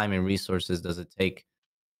much time and resources does it take?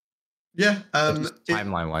 Yeah. Just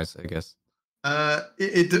timeline wise, I guess.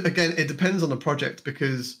 Again, it depends on the project,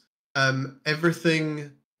 because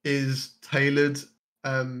everything is tailored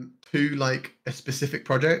to like a specific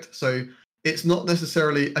project. So it's not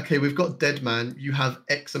necessarily, okay, we've got Deadman, you have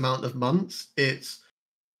X amount of months. It's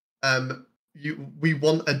we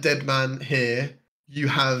want a Deadman here. You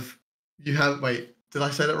have wait, did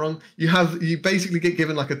I say that wrong? You basically get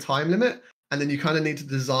given like a time limit, and then you kind of need to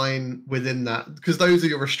design within that, because those are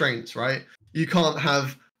your restraints, right?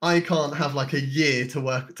 I can't have like a year to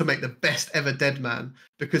work to make the best ever Deadman,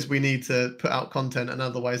 because we need to put out content, and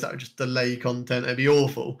otherwise that would just delay content. It'd be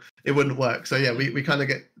awful. It wouldn't work. So yeah, we kind of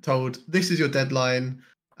get told this is your deadline,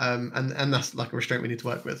 and that's like a restraint we need to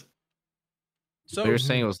work with. So you're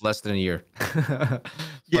saying it was less than a year.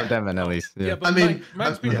 Yeah. For Deadman, at least. Yeah, but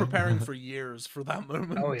Mank's been preparing for years for that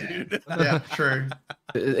moment. Oh, yeah. Dude. Yeah, true.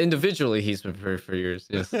 Individually, he's been preparing for years.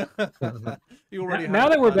 Yes. You already Now have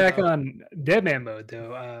that it we're planned back out. on Deadman mode,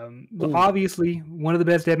 though, obviously one of the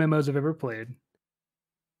best Deadman modes I've ever played.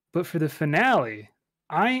 But for the finale,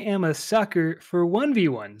 I am a sucker for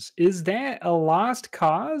 1v1s. Is that a lost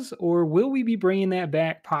cause, or will we be bringing that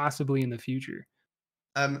back possibly in the future?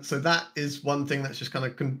 So that is one thing that's just kind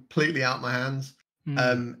of completely out my hands.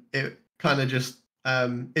 Hmm. It kind of just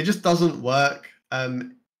It just doesn't work.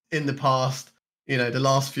 In the past, the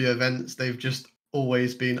last few events, they've just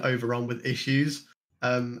always been overrun with issues,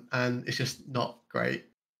 and it's just not great.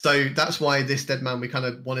 So that's why this Deadman, we kind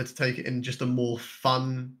of wanted to take it in just a more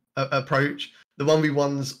fun approach. The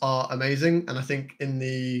 1v1s are amazing, and I think in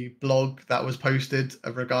the blog that was posted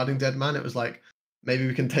regarding Deadman, it was like, maybe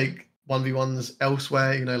we can take 1v1s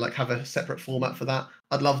elsewhere, like have a separate format for that.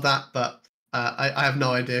 I'd love that, but I have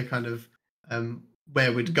no idea kind of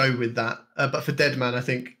where we'd go with that. But for Deadman, I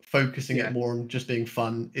think focusing it more on just being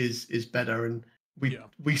fun is better, and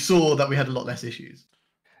we saw that we had a lot less issues.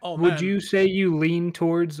 Oh, would you say you lean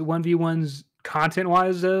towards 1v1s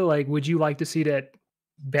content-wise, though? Like, would you like to see that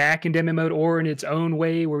back in Deadman mode or in its own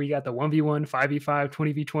way where we got the 1v1, 5v5,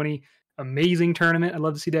 20v20 amazing tournament? I'd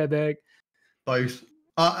love to see that back. Both.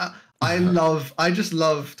 I just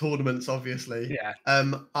love tournaments, obviously. Yeah.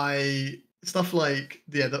 Stuff like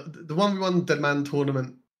the 1v1 Deadman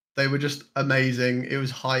tournament, they were just amazing. It was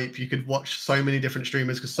hype. You could watch so many different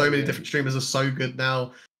streamers because so many different streamers are so good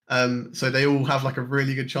now. So they all have like a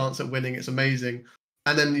really good chance at winning. It's amazing.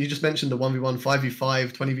 And then you just mentioned the 1v1,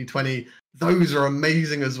 5v5, 20v20. Those are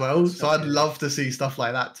amazing as well. So I'd love to see stuff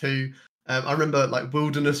like that too. I remember like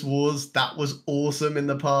Wilderness Wars. That was awesome in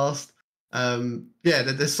the past.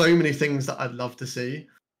 There's so many things that I'd love to see.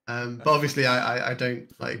 But obviously I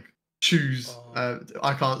don't like choose.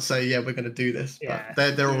 I can't say, we're going to do this. Yeah.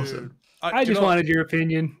 But they're awesome. I just wanted your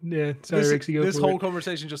opinion. Yeah, sorry, Rixie, this whole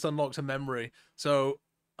conversation just unlocked a memory. So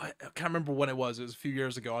I can't remember when it was. It was a few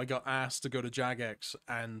years ago. I got asked to go to Jagex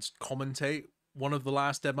and commentate one of the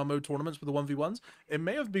last Deadman mode tournaments with the 1v1s. It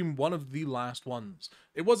may have been one of the last ones.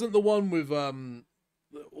 It wasn't the one with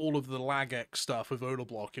all of the LagX stuff with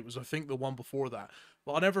Odablock. It was, I think, the one before that.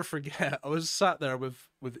 But I'll never forget, I was sat there with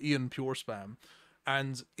Ian Purespam,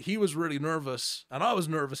 and he was really nervous, and I was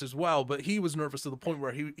nervous as well, but he was nervous to the point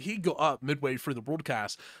where he got up midway through the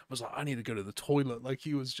broadcast, was like, I need to go to the toilet. Like,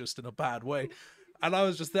 he was just in a bad way. And I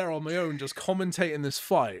was just there on my own, just commentating this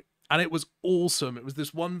fight. And it was awesome. It was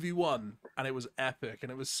this 1v1, and it was epic,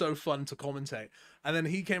 and it was so fun to commentate. And then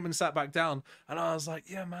he came and sat back down, and I was like,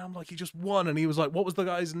 yeah, man, like, he just won. And he was like, what was the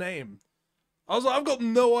guy's name? I was like, I've got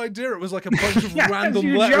no idea. It was like a bunch of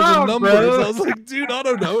random letters and numbers. Bro. I was like, dude, I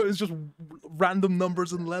don't know. It was just random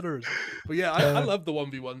numbers and letters. But yeah, I love the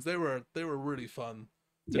 1v1s. They were really fun.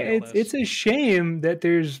 Yeah, it's a shame that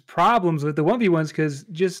there's problems with the 1v1s because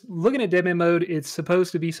just looking at Deadman mode, it's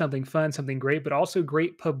supposed to be something fun, something great, but also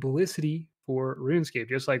great publicity for RuneScape,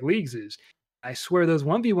 just like Leagues is. I swear those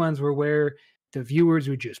 1v1s were where the viewers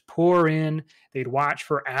would just pour in. They'd watch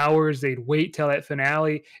for hours. They'd wait till that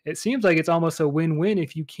finale. It seems like it's almost a win-win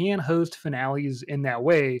if you can host finales in that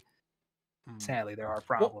way. Sadly, there are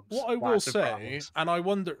problems. What I will say, and I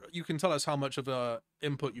wonder, you can tell us how much of a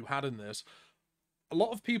input you had in this. A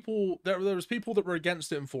lot of people, there was people that were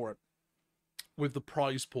against it and for it with the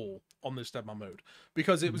prize pool on this Deadman mode,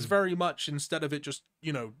 because it was very much, instead of it just,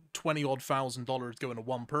 $20,000 going to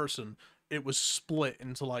one person, it was split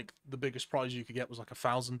into like the biggest prize you could get was like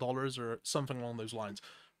 $1,000 or something along those lines.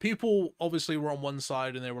 People obviously were on one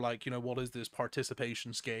side and they were like, what is this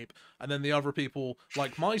participation scape? And then the other people,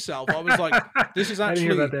 like myself, I was like, this is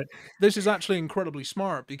actually incredibly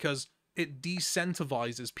smart because it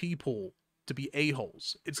decentivizes people to be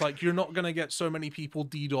a-holes. It's like you're not going to get so many people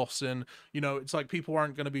DDoSing, it's like people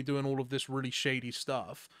aren't going to be doing all of this really shady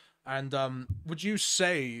stuff. And would you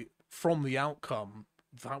say from the outcome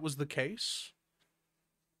that was the case?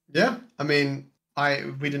 Yeah, I mean,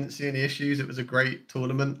 we didn't see any issues. It was a great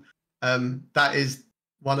tournament. That is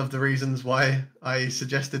one of the reasons why I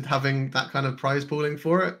suggested having that kind of prize pooling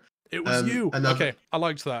for it. It was you. Okay, I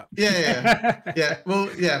liked that. Yeah. Well,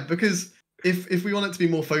 yeah, because if we want it to be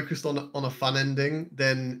more focused on a fun ending,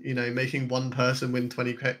 then making one person win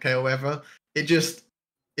 20k or whatever, it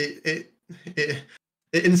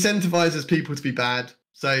incentivizes people to be bad.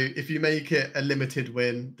 So if you make it a limited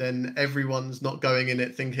win, then everyone's not going in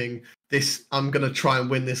it thinking I'm going to try and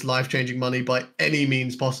win this life-changing money by any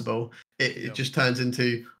means possible. It just turns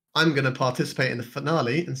into, I'm going to participate in the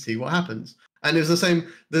finale and see what happens. And it was the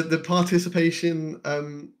same, the participation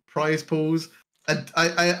prize pools.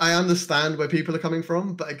 I understand where people are coming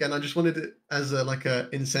from, but again, I just wanted it as a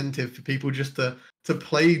incentive for people just to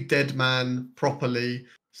play Deadman properly,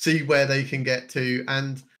 see where they can get to,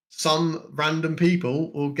 and some random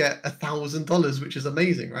people will get $1,000, which is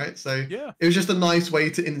amazing, right? So it was just a nice way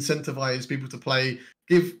to incentivize people to play,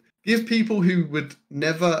 give people who would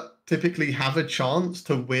never typically have a chance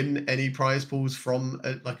to win any prize pools from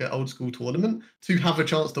an old school tournament to have a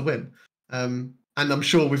chance to win. And I'm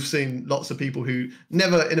sure we've seen lots of people who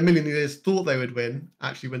never in a million years thought they would win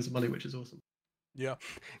actually win some money, which is awesome. Yeah.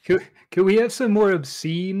 Could we have some more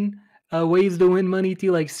obscene ways to win money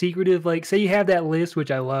too, like secretive? Like, say you have that list,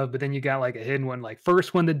 which I love, but then you got like a hidden one, like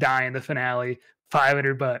first one to die in the finale,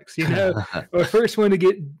 $500, you know, or first one to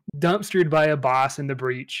get dumpstered by a boss in the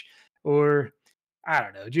breach, or I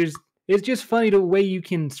don't know, just it's just funny the way you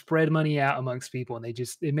can spread money out amongst people, and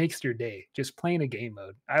it makes their day just playing a game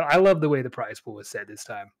mode. I love the way the prize pool was set this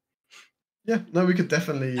time. Yeah, no, we could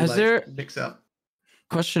definitely Has like there mix it up.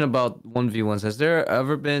 question about 1v1s? Has there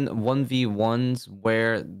ever been 1v1s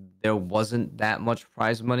where there wasn't that much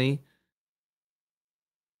prize money?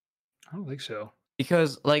 I don't think so.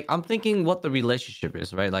 Because like I'm thinking what the relationship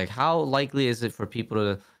is, right? Like how likely is it for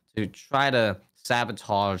people to try to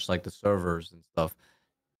sabotage like the servers and stuff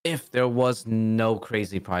if there was no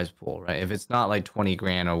crazy prize pool, right? If it's not like 20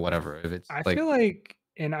 grand or whatever, if it's I like feel like,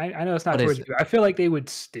 and I know it's not what is towards it? you. I feel like they would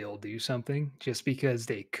still do something just because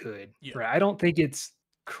they could. Yeah. Right? I don't think it's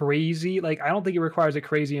crazy. Like I don't think it requires a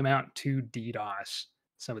crazy amount to DDoS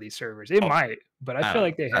some of these servers. It Oh, might, but I I feel don't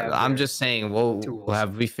like they know. have. I'm Their just saying, well, tools.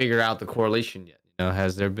 have we figured out the correlation yet? You know,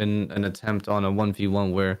 has there been an attempt on a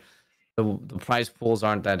 1v1 where the prize pools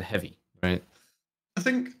aren't that heavy, right? I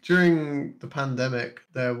think during the pandemic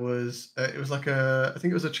there was it was like I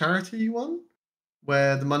think it was a charity one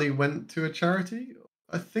where the money went to a charity,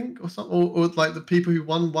 I think, or something, or like the people who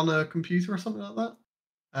won a computer or something like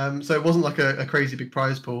that. So it wasn't like a crazy big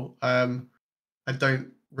prize pool. I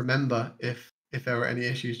don't remember if there were any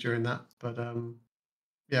issues during that, but yeah, I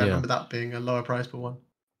Yeah. remember that being a lower prize pool one.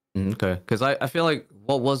 Okay, because I feel like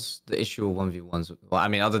what was the issue of 1v1s? Well, I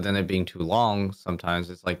mean, other than it being too long, sometimes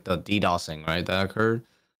it's like the DDoSing, right, that occurred.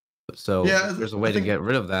 So Yeah, if there's a I way to think get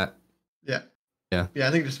rid of that. yeah, Yeah. yeah,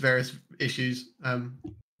 I think just various issues.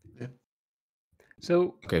 Yeah.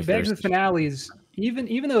 So Okay, back very to the finales. Even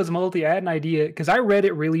though it's multi, I had an idea because I read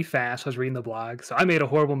it really fast. I was reading the blog, so I made a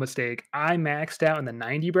horrible mistake. I maxed out in the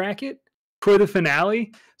 90 bracket for the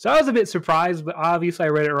finale, so I was a bit surprised. But obviously, I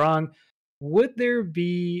read it wrong. Would there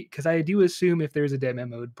be? Because I do assume if there's a Deadman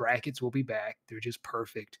mode, brackets will be back. They're just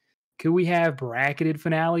perfect. Could we have bracketed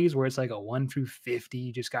finales where it's like a 1 through 50?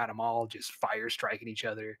 You just got them all just fire striking each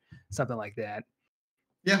other, something like that.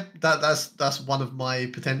 Yeah, that's one of my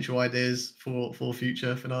potential ideas for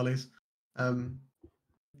future finales.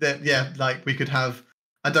 That yeah, like we could have.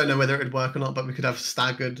 I don't know whether it would work or not, but we could have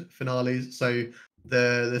staggered finales. So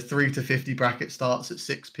the 3 to 50 bracket starts at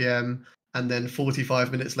 6 p.m. and then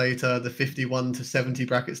 45 minutes later the 51 to 70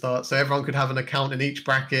 bracket starts. So everyone could have an account in each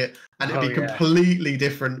bracket, and it'd Oh, be yeah. completely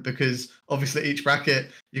different because obviously each bracket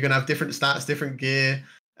you're gonna have different stats, different gear.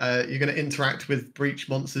 You're going to interact with breach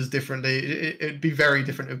monsters differently. It'd be very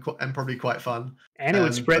different and probably quite fun. And it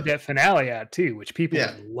would spread But that finale out too, which people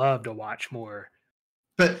yeah, would love to watch more.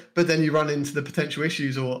 but then you run into the potential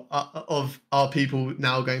issues of are people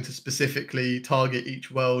now going to specifically target each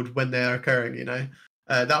world when they're occurring? You know,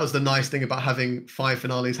 that was the nice thing about having 5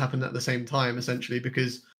 finales happen at the same time, essentially,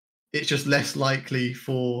 because it's just less likely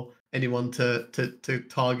for anyone to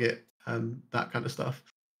target that kind of stuff.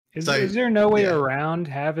 Is So, is there no way yeah. around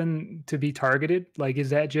having to be targeted? Like, is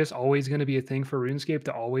that just always going to be a thing for RuneScape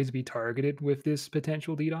to always be targeted with this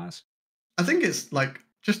potential DDoS? I think it's like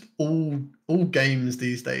just all games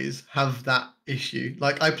these days have that issue.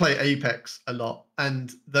 Like I play Apex a lot,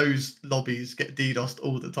 and those lobbies get DDoSed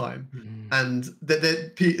all the time. And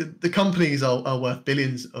the companies are worth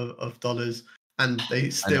billions of dollars, and I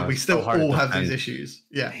we know, it's so still hard to all have these defend. issues.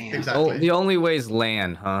 Yeah, Damn. exactly. Oh, the only way is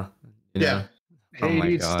LAN, huh? You know? Yeah. Oh Hey, my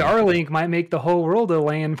dude, God. Starlink might make the whole world a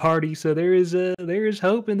LAN party, so there is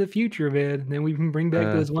hope in the future, man. Then we can bring back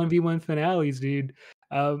those 1v1 finales, dude.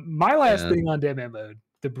 My last Yeah. thing on Deadman mode,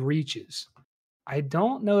 the breaches. I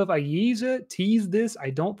don't know if Aiza teased this. I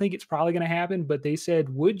don't think it's probably going to happen, but they said,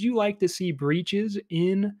 "Would you like to see breaches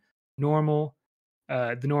in normal,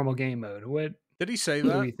 the normal game mode?" What Did he say are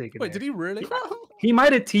that? we thinking Wait, there? did he really? He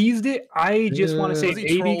might have teased it. I just want to say Was he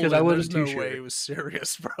maybe because I trolling? wasn't There's too no way sure. it was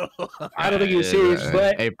serious, bro. I don't think he was serious,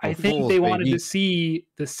 but April I think Fools, they wanted baby. to see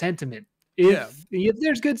the sentiment. Yeah. If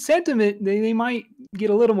there's good sentiment, they might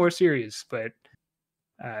get a little more serious. But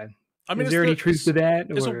I mean, is there any truth to that?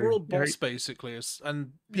 It's a or world are- boss, basically,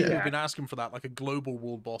 and people Yeah. have been asking for that, like a global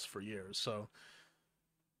world boss for years. So,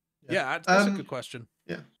 Yeah. yeah, that's a good question.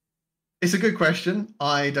 Yeah, it's a good question.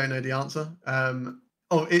 I don't know the answer.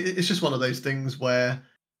 It's just one of those things where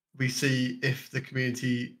we see if the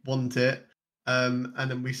community want it, and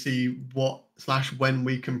then we see when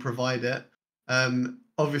we can provide it.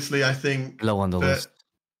 Obviously, I think Low on the list.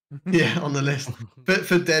 yeah, on the list. But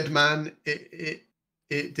for Deadman, it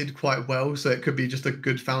did quite well, so it could be just a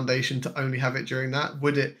good foundation to only have it during that.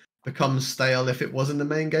 Would it become stale if it was in the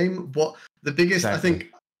main game? What the biggest Exactly. I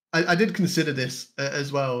think I did consider this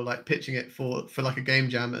as well, like pitching it for like a game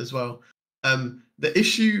jam as well. The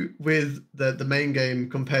issue with the main game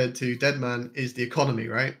compared to Deadman is the economy,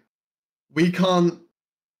 right? We can't.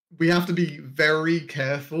 We have to be very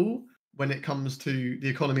careful when it comes to the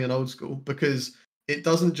economy on old school, because it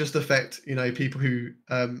doesn't just affect people who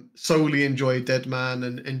solely enjoy Deadman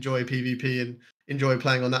and enjoy PvP and enjoy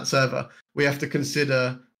playing on that server. We have to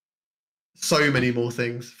consider so many more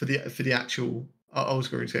things for the actual old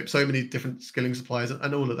school RuneScape. So many different skilling supplies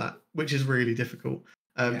and all of that, which is really difficult.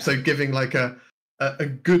 So giving like a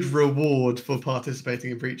good reward for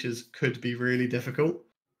participating in breaches could be really difficult.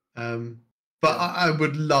 But I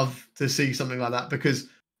would love to see something like that, because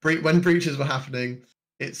when breaches were happening,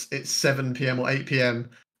 it's 7 p.m. or 8 p.m.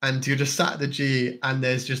 and you're just sat at the G and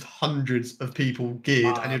there's just hundreds of people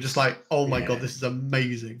geared, and you're just like, oh my god, this is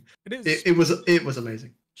amazing. It is. It was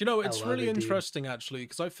amazing. You know, it's really interesting actually,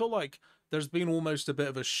 because I feel like there's been almost a bit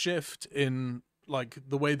of a shift in like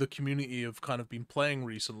the way the community have kind of been playing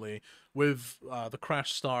recently, with the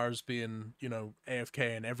crash stars being,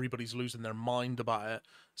 AFK and everybody's losing their mind about it.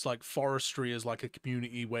 It's like forestry is like a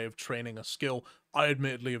community way of training a skill. I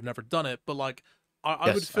admittedly have never done it, but like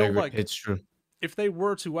I would feel like it's true. If they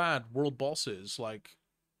were to add world bosses, like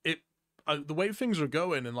the way things are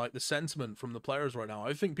going and like the sentiment from the players right now,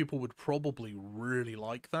 I think people would probably really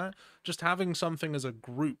like that. Just having something as a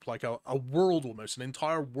group, like a world, almost an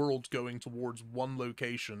entire world going towards one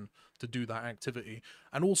location to do that activity.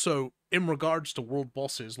 And also in regards to world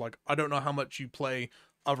bosses, like I don't know how much you play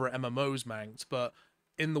other MMOs, Manked, but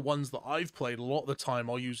in the ones that I've played, a lot of the time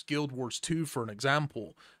I'll use Guild Wars 2 for an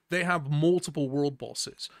example. They have multiple world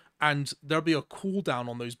bosses, and there'll be a cooldown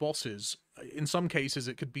on those bosses. In some cases,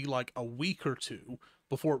 it could be like a week or two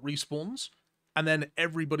before it respawns, and then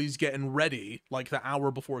everybody's getting ready like the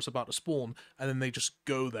hour before it's about to spawn, and then they just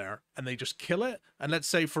go there and they just kill it. And let's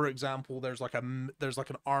say, for example, there's like an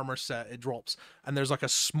armor set, it drops, and there's like a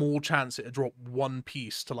small chance it'll drop one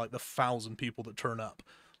piece to like the 1,000 people that turn up.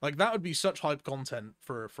 Like that would be such hype content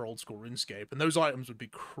for old school RuneScape, and those items would be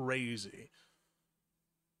crazy.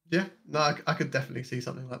 Yeah, no, I could definitely see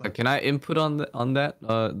something like that. Can I input on that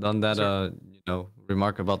Sure.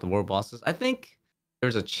 remark about the world bosses? I think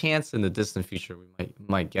there's a chance in the distant future we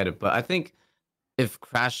might get it, but I think if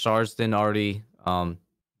Crash Stars didn't already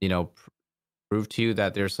prove to you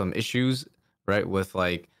that there's some issues, right, with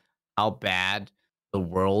like how bad the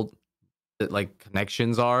world like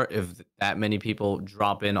connections are, if that many people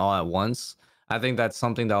drop in all at once, I think that's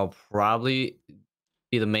something that'll probably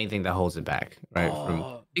be the main thing that holds it back, right?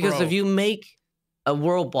 Because if you make a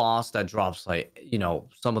world boss that drops like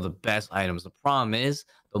some of the best items, the problem is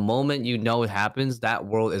the moment it happens, that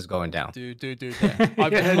world is going down. Dude.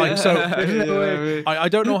 I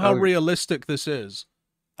don't know how realistic this is,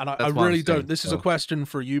 and I really don't. This is a question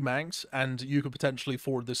for you, Manx, and you could potentially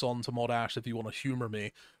forward this on to Mod Ash if you want to humor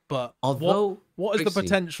me. But what is the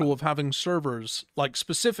potential of having servers like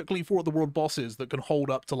specifically for the world bosses that can hold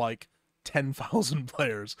up to like 10,000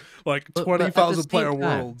 players, like 20,000 player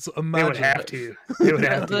worlds? Imagine. They would have to. They would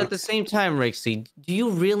have to. But at the same time, Rixie, do you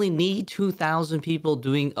really need 2,000 people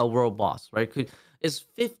doing a world boss, right? Is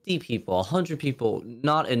 50 people, 100 people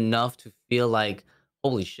not enough to feel like,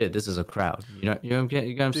 holy shit, this is a crowd? You know what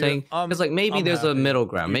I'm saying? It's like maybe there's a middle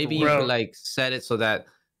ground. Maybe you could like set it so that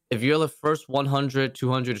if you're the first 100,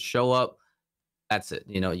 200 to show up, that's it.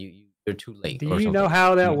 You're too late. Do you know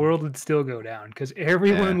how that world would still go down? Because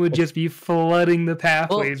everyone would just be flooding the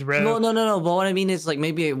pathways, bro. No. But what I mean is like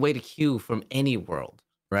maybe a way to queue from any world,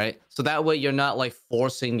 right? So that way you're not like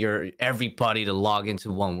forcing everybody to log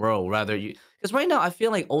into one world. Rather, because right now I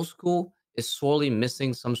feel like old school is sorely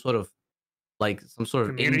missing some sort of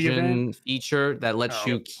Community engine event? Feature that lets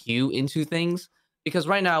you queue into things. Because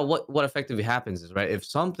right now, what effectively happens is, right, if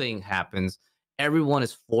something happens, everyone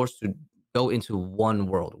is forced to go into one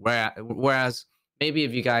world. Whereas maybe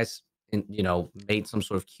if you guys, made some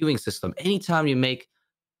sort of queuing system, anytime you make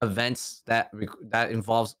events that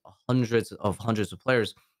involves hundreds of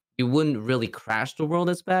players, you wouldn't really crash the world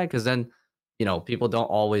as bad, because then, people don't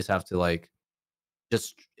always have to like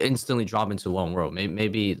just instantly drop into one world.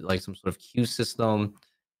 Maybe like some sort of queue system,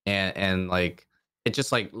 and like it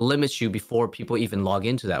just like limits you before people even log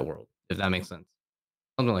into that world, if that makes sense.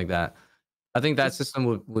 Something like that. I think that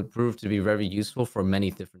system would prove to be very useful for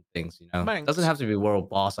many different things. It doesn't have to be a world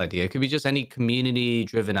boss idea. It could be just any community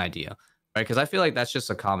driven idea, right? Because I feel like that's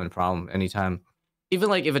just a common problem anytime. Even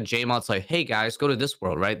like if a JMod's like, hey guys, go to this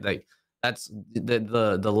world, right? Like that's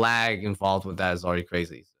the lag involved with that is already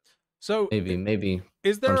crazy. So maybe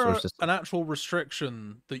is there an actual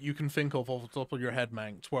restriction that you can think of off the top of your head,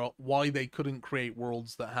 Mank, why they couldn't create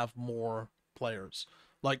worlds that have more players?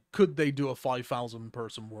 Like, could they do a 5,000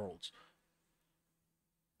 person Worlds?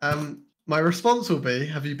 My response will be: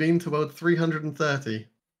 have you been to World 330?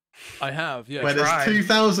 I have, yeah. Where there's tried.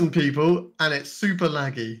 2,000 people and it's super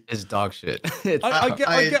laggy. It's dog shit. It's I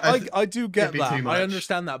do get it'd be that. too I much.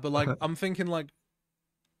 understand that, but like, I'm thinking like,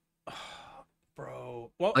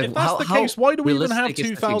 bro. Well, Like, if that's the how case, why do we even have realistic is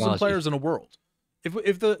the 2,000 technology? players in a world?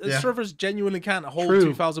 If the Yeah. servers genuinely can't hold True.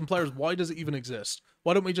 2,000 players, why does it even exist?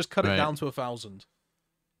 Why don't we just cut it Right. down to 1,000?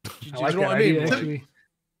 Do I you like know that what I mean? idea, Like, actually.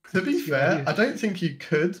 To be That's a good fair, idea. I don't think you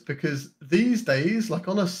could, because these days, like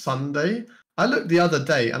on a Sunday, I looked the other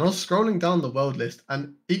day and I was scrolling down the world list,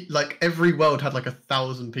 and like every world had like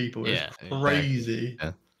 1,000 people. It Yeah, was exactly. crazy.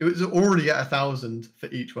 Yeah. It was already at 1,000 for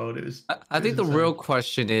each world. It was. I it think was the insane. real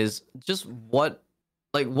question is just what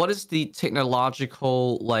is the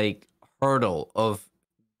technological like hurdle of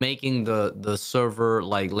making the server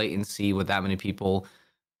like latency with that many people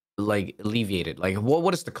like alleviated? Like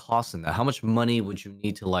what is the cost in that? How much money would you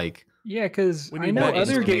need to like Yeah, because We I need know more put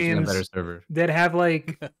other into making a better games server? that have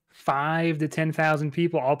like 5 to 10,000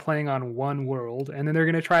 people all playing on one world, and then they're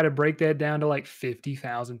gonna try to break that down to like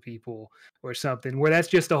 50,000 people or something, where that's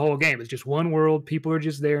just the whole game. It's just one world. People are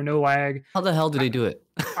just there, no lag. How the hell do they do it?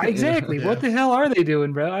 Exactly. Yeah. What the hell are they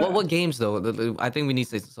doing, bro? What games though? I think we need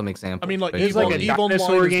some examples. I mean, like, right? There's like a EVE Online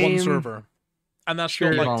dinosaur is one game. server, and that's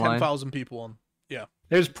Sure. got like EVE Online. 10,000 people on. Yeah,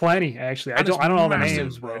 There's plenty actually. I And it's don't know all the massive,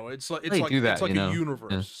 names, bro. bro. It's like How do you do that, it's like you know? a Yeah.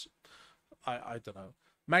 universe. I don't know.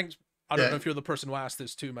 Manked, I don't Yeah. know if you're the person who asked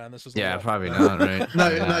this too, man. This is Yeah, lot. probably not, right? No,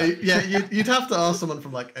 Yeah. no, yeah, you'd have to ask someone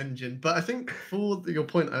from like Engine. But I think for your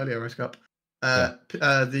point earlier, Risk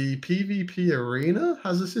the PvP arena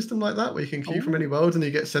has a system like that where you can queue from any world and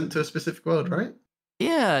you get sent to a specific world, right?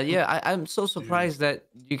 Yeah. I'm so surprised that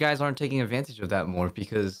you guys aren't taking advantage of that more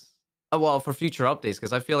because, well, for future updates,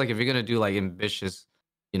 because I feel like if you're gonna do like ambitious,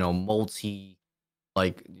 multi,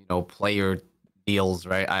 like player deals,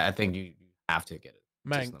 right? I think you have to get it,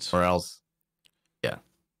 Manked. or else. Yeah.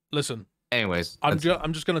 Listen, Anyways, I'm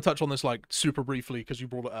that's- just going to touch on this like super briefly because you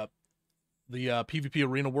brought it up. The PvP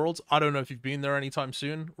Arena Worlds. I don't know if you've been there anytime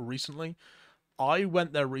soon or recently. I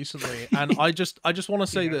went there recently, and I just want to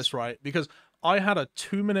say Yes. this, right? Because I had a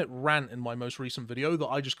 2-minute rant in my most recent video that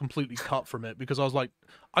I just completely cut from it because I was like,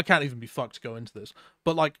 I can't even be fucked to go into this.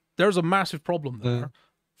 But like, there's a massive problem there.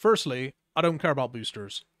 Firstly, I don't care about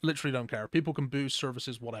boosters. Literally don't care. People can boost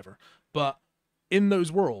services, whatever. But in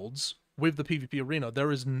those worlds, with the PvP arena,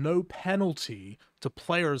 there is no penalty to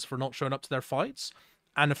players for not showing up to their fights.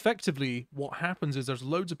 And effectively, what happens is there's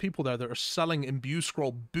loads of people there that are selling Imbue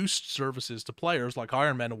Scroll boost services to players like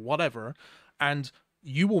Iron Man or whatever, and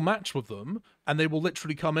you will match with them, and they will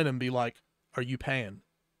literally come in and be like, "Are you paying?"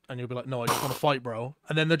 And you'll be like, "No, I just want to fight, bro."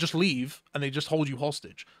 And then they just leave, and they just hold you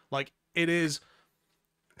hostage. Like, it is...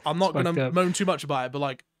 I'm not going fucked to up. moan too much about it, but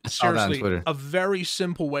like, I saw that on seriously, Twitter. a very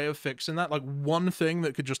simple way of fixing that, like one thing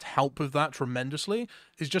that could just help with that tremendously,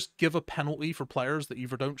 is just give a penalty for players that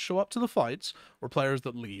either don't show up to the fights or players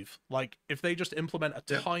that leave. Like, if they just implement a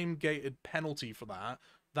time-gated penalty for that,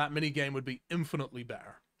 that mini game would be infinitely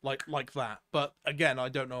better. Like that. But again, I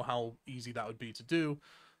don't know how easy that would be to do.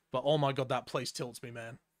 But oh my god, that place tilts me,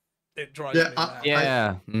 man. It drives me mad.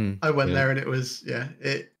 Yeah. I went Yeah. there and it was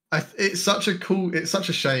it's such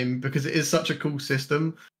a shame because it is such a cool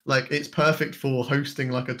system. Like, it's perfect for hosting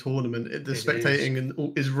like a tournament. The spectating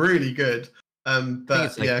and is really good. I think But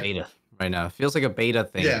it's like beta right now. It feels like a beta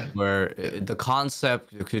thing where the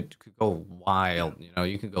concept could go wild.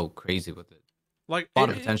 You can go crazy with it. Like, A lot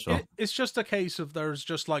of potential. It's just a case of there's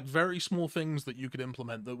just like very small things that you could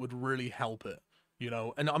implement that would really help it,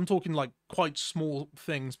 and I'm talking like quite small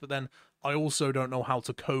things, but then I also don't know how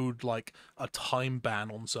to code like a time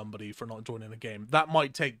ban on somebody for not joining a game. That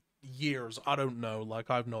might take years. I don't know. Like,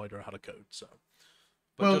 I have no idea how to code. So,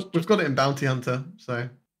 but well, we've got it in Bounty Hunter, so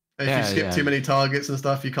if you skip too many targets and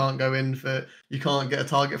stuff, you can't get a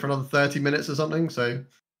target for another 30 minutes or something. So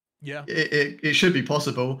yeah, it should be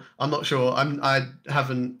possible. I'm not sure. I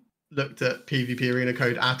haven't looked at PvP Arena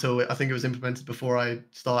code at all. I think it was implemented before I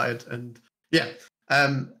started, and we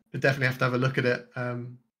definitely have to have a look at it.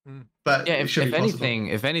 But Yeah, it should be possible.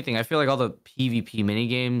 if anything, I feel like all the PvP mini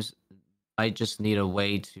games might just need a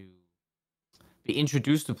way to be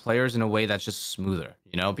introduced to players in a way that's just smoother,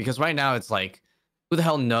 because right now it's like, who the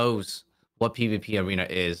hell knows what PvP Arena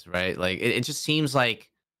is, right? Like, it just seems like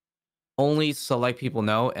only select people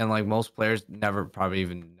know, and like most players never probably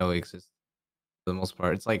even know it exists for the most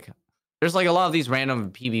part. It's like there's like a lot of these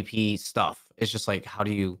random PvP stuff. It's just like, how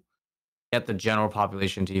do you get the general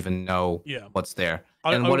population to even know what's there,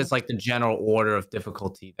 and what is like the general order of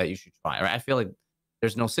difficulty that you should try, right? I feel like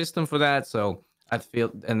there's no system for that, so I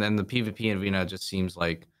feel, and then the PvP arena just seems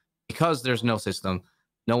like, because there's no system,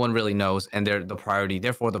 no one really knows, and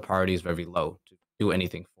therefore the priority is very low to do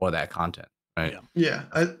anything for that content, right? Yeah.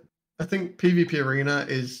 Yeah, I think PvP Arena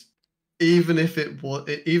is, even if it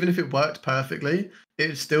worked perfectly, it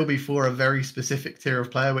would still be for a very specific tier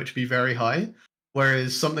of player, which would be very high.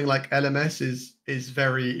 Whereas something like LMS is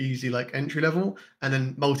very easy, like entry level, and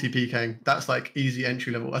then multi PKing, that's like easy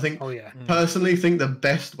entry level. I think Oh yeah. personally think the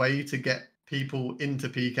best way to get people into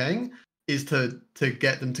PKing is to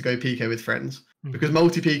get them to go PK with friends, because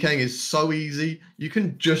multi PKing is so easy. You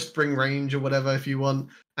can just bring range or whatever if you want,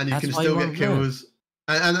 and you That's can why still you get want to kills.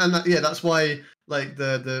 Yeah, that's why like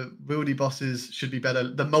the wieldy bosses should be better.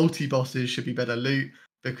 The multi bosses should be better loot,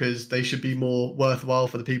 because they should be more worthwhile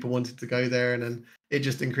for the people wanting to go there, and then it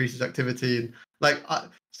just increases activity. And like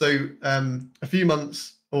a few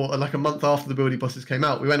months, or like a month after the wieldy bosses came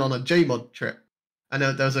out, we went on a JMod trip, and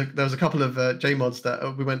there was a couple of JMods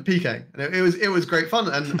that we went PKing, and it was great fun,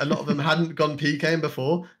 and a lot of them hadn't gone PKing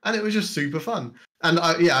before, and it was just super fun. And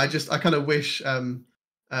I kind of wish the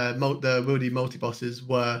wieldy multi bosses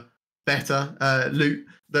were better loot.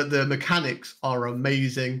 The mechanics are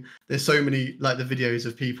amazing. There's so many, like the videos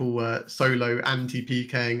of people solo anti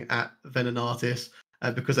PKing at Venonartis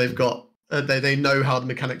because they've got they know how the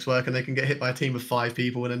mechanics work, and they can get hit by a team of 5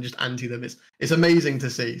 people and then just anti them. It's amazing to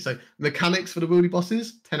see. So mechanics for the wieldy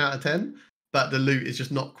bosses, 10 out of 10, but the loot is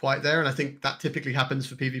just not quite there. And I think that typically happens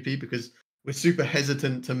for PvP because we're super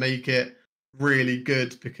hesitant to make it really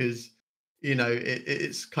good, because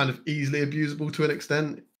it's kind of easily abusable to an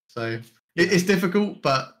extent. So it's difficult,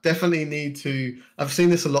 but definitely need to. I've seen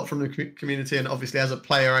this a lot from the community, and obviously as a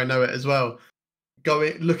player, I know it as well.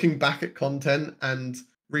 Looking back at content and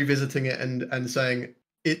revisiting it and saying,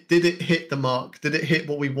 did it hit the mark? Did it hit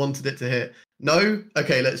what we wanted it to hit? No?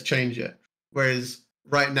 Okay, let's change it. Whereas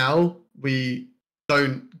right now, we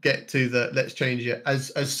don't get to the let's change it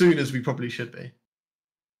as soon as we probably should be.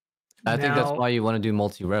 I think that's Now- why you want to do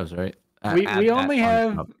multi revs, right? We only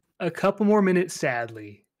have a couple more minutes,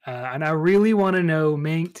 sadly, and I really want to know,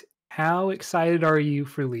 Manked, how excited are you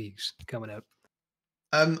for leagues coming up?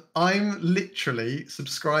 I'm literally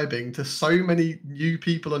subscribing to so many new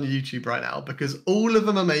people on YouTube right now, because all of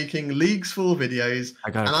them are making Leagues 4 videos,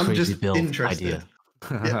 I got and a I'm crazy just build interested. idea.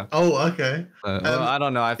 Yeah. Oh, okay. Well, I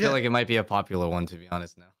don't know. I feel yeah. like it might be a popular one, to be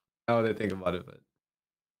honest. Now that I think about it, but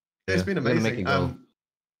It's been we're gonna amazing. make it go.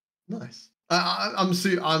 Nice.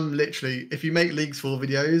 I'm literally, if you make Leagues 4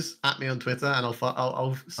 videos, at me on Twitter, and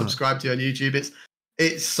I'll subscribe to you on YouTube.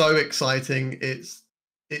 It's so exciting. It's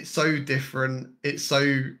so different. It's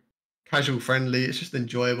so casual friendly. It's just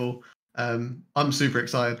enjoyable. I'm super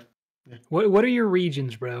excited. Yeah. What are your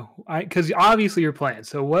regions, bro? Because obviously you're playing.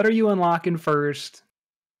 So what are you unlocking first?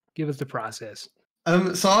 Give us the process.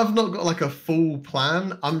 So I've not got like a full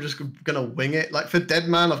plan. I'm just gonna wing it. Like for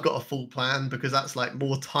Deadman, I've got a full plan because that's like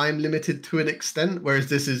more time limited to an extent. Whereas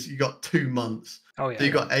this is, you got 2 months. Oh yeah. So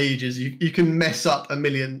you got ages. You can mess up not a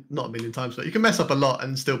million times, but you can mess up a lot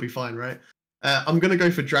and still be fine, right? I'm gonna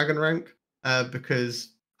go for Dragon Rank because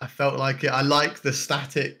I felt like it. I like the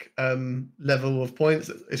static level of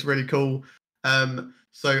points. It's really cool.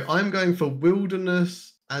 So I'm going for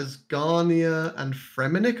Wilderness, Asgarnia, and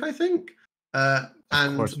Fremennik, I think.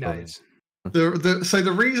 And course, Nice.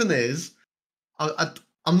 the reason is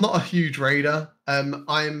I'm not a huge raider.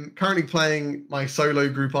 I'm currently playing my solo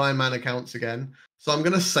group Ironman accounts again, so I'm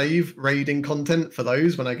gonna save raiding content for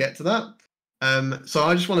those when I get to that. So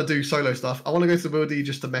I just want to do solo stuff. I want to go to the Wildy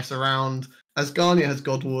just to mess around. Asgarnia has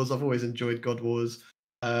God Wars. I've always enjoyed God Wars,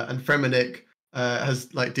 and Fremennik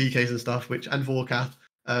has like DKs and stuff, and Vorkath.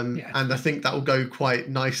 Yeah. And I think that will go quite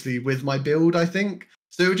nicely with my build, I think.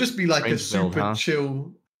 So it would just be like Range a super build, huh?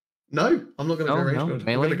 chill. No, I'm not going to go range build.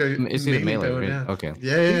 Melee? I'm going to go It's either melee, build. right? Yeah. Okay.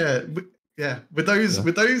 Yeah. With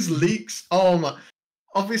those leaks, oh my!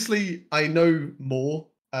 Obviously, I know more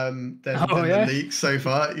than the leaks so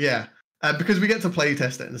far. Yeah, because we get to play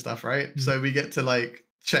test it and stuff, right? Mm-hmm. So we get to like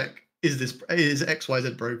check is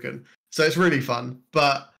XYZ broken. So it's really fun.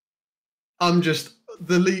 But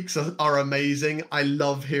the leaks are amazing. I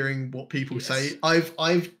love hearing what people say.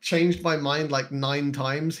 I've changed my mind like 9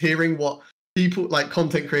 times hearing what people like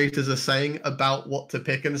content creators are saying about what to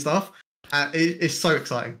pick and stuff. It's so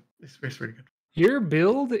exciting. It's really good. Your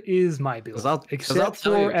build is my build, except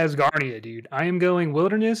for Asgarnia, dude. I am going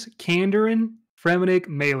Wilderness, Kandarin, Fremennik,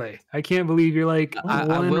 Melee. I can't believe you're like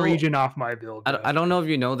one region off my build. I don't know if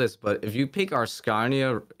you know this, but if you pick our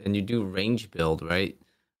Skarnia and you do range build, right?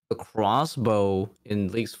 The crossbow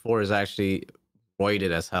in Leagues 4 is actually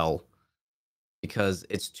roided as hell because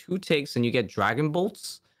it's 2 takes and you get dragon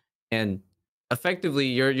bolts, and effectively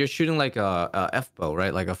you're shooting like a F bow,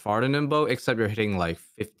 right? Like a Fardinen bow, except you're hitting like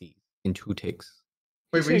 50 in 2 ticks.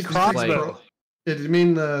 Wait, say did you say crossbow. Yeah, did you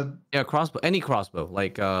mean the? Yeah, crossbow, any crossbow,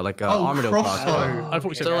 like a Oh, Armadillo crossbow. I thought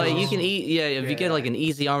you said So like you can crossbow. if you get Yeah. like an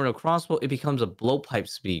easy Armadillo crossbow, it becomes a blowpipe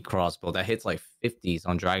speed crossbow that hits like 50s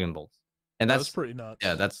on Dragon Bolts, and That's that's pretty nuts.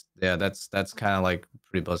 that's kind of like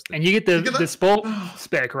pretty busted. And you get You get the that- spolt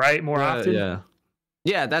spec, right? More often.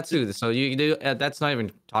 Yeah, that too. So you do. That's not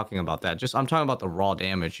even talking about that. Just I'm talking about the raw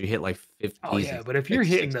damage. You hit like 50s. Oh yeah, but if you're like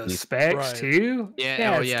hitting those 60s. specs Right. too, Yeah,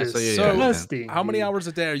 that's yeah, so yeah, yeah, yeah. disgusting. How many dude. hours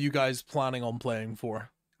a day are you guys planning on playing for?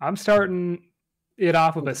 I'm starting it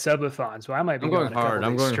off with a subathon, so I might be I'm going a couple hard.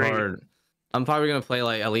 I'm days going straight. hard. I'm probably gonna play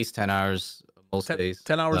like at least 10 hours most 10, days.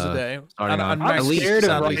 10 hours a day. starting And on- I'm I'm at least scared of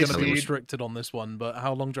sadly Rice, going to be dude. restricted on this one, but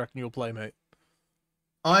how long do you reckon you'll play, mate?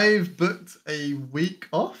 I've booked a week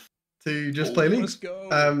off to just play Let's League.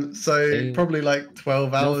 go. So Hey. probably like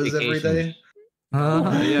 12 No hours every vacation. day.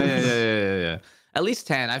 Yeah. At least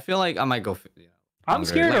 10. I feel like I might go. I'm longer,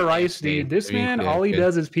 scared like of Rice, 8, dude. This 3, man, yeah, all he okay.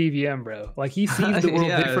 does is PVM, bro. Like he sees the world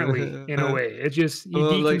Yeah. differently in a way. It just he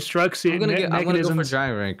Well, like, deconstructs it. I'm gonna go for mechanisms.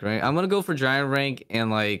 giant rank, right? I'm gonna go for giant rank,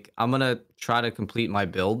 and like I'm gonna try to complete my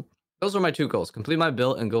build. Those are my 2 goals: complete my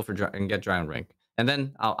build and go for and get giant rank, and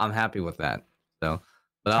then I'm happy with that. So,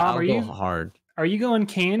 but Tom, I'll are go you- hard. Are you going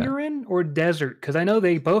Kandarin or Desert? Because I know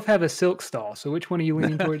they both have a silk stall. So which one are you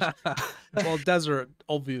leaning towards? Well, desert,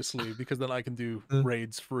 obviously, because then I can do Mm.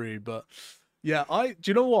 raids free. But yeah, do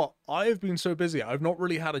you know what? I've been so busy. I've not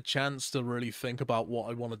really had a chance to really think about what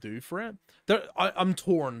I want to do for it. I'm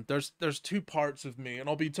torn. There's 2 parts of me, and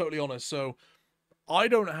I'll be totally honest. So I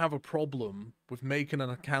don't have a problem with making an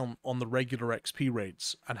account on the regular XP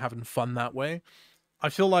rates and having fun that way. I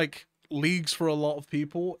feel like leagues for a lot of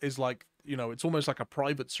people is like, you know, it's almost like a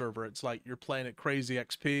private server. It's like you're playing at crazy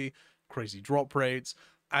XP, crazy drop rates.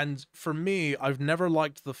 And for me, I've never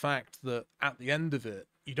liked the fact that at the end of it,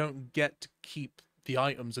 you don't get to keep the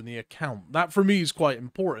items in the account. That for me is quite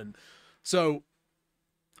important. So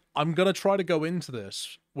I'm going to try to go into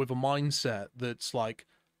this with a mindset that's like,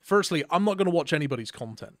 firstly, I'm not going to watch anybody's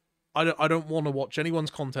content. I don't want to watch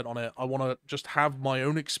anyone's content on it. I want to just have my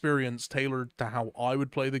own experience tailored to how I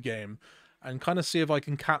would play the game and kind of see if I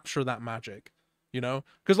can capture that magic, you know?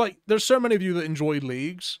 Because, like, there's so many of you that enjoy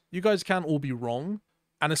leagues. You guys can't all be wrong.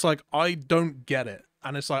 And it's like, I don't get it.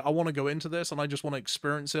 And it's like, I want to go into this and I just want to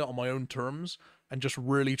experience it on my own terms and just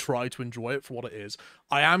really try to enjoy it for what it is.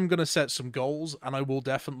 I am going to set some goals and I will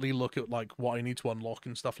definitely look at, like, what I need to unlock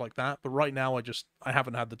and stuff like that. But right now, I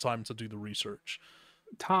haven't had the time to do the research.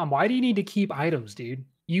 Tom, why do you need to keep items, dude?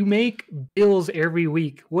 You make bills every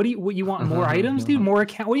week. What you want? More items, dude? More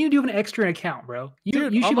account? What do you do with an extra account, bro?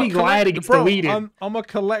 Dude, you should I'm be glad it gets deleted. I'm a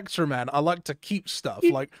collector, man. I like to keep stuff.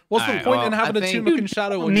 You- Like, what's the Alright, point in well, having I a think- Tumuk and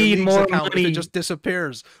Shadow on your Need League's more account if money. it just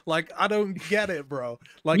disappears? Like, I don't get it, bro.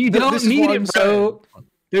 Like, You this don't is need what I'm it, bro. saying.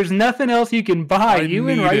 There's nothing else you can buy. I You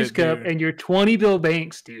and need Rice it, Cup dude. and your 20 bill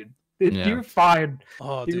banks, dude. Yeah. You're fine.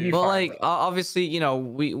 Oh, Dude, dude. you- Well, fine, like bro. obviously, you know,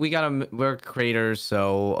 we're creators,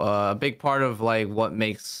 so a big part of like what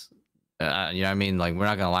makes you know what I mean, like we're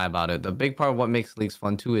not gonna lie about it. The big part of what makes leagues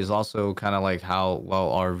fun too is also kind of like how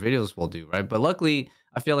well our videos will do, right? But luckily,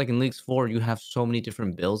 I feel like in Leagues 4 you have so many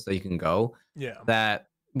different builds that you can go Yeah. that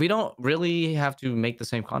we don't really have to make the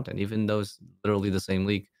same content, even though it's literally the same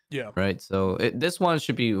league, Yeah. right? So this one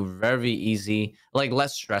should be very easy, like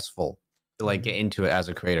less stressful to like get into it as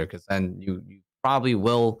a creator, because then you probably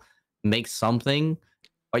will make something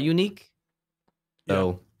quite unique.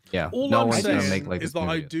 So yeah, All no I'm one's gonna saying make like is this that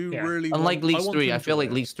I movie. do Yeah. really Unlike want, Leagues want 3, to I feel like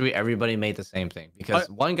enjoy it. Leagues 3, everybody made the same thing because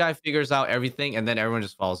one guy figures out everything and then everyone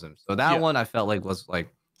just follows him. So that Yeah. one I felt like was like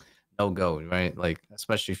no go, right? Like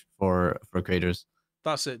especially for creators.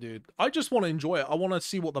 That's it, dude. I just want to enjoy it. I want to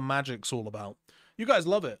see what the magic's all about. You guys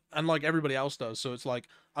love it, and like everybody else does. So it's like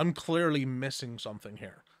I'm clearly missing something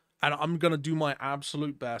here, and I'm gonna do my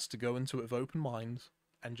absolute best to go into it with open mind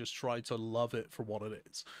and just try to love it for what it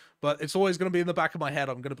is. But it's always gonna be in the back of my head.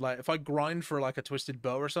 I'm gonna be like, if I grind for like a twisted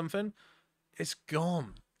bow or something, it's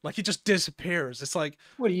gone. Like it just disappears. It's like,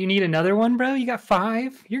 What do you need another one, bro? You got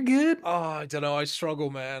 5. You're good. oh, I don't know. I struggle,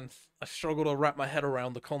 man. I struggle to wrap my head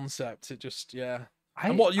around the concept. It just, yeah.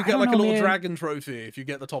 And what, you I get don't like a know, little man. dragon trophy if you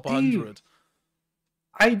get the top Dude, 100.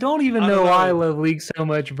 I don't even I know don't why I know. love League so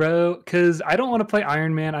much, bro. Because I don't want to play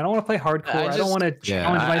Iron Man. I don't want to play hardcore. I don't want to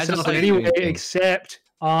challenge I myself just in like any way doing things. except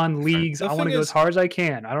on leagues. The I want thing to go is, as hard as I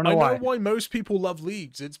can. I don't know I why. know why most people love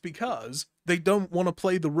leagues. It's because they don't want to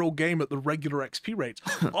play the real game at the regular XP rates.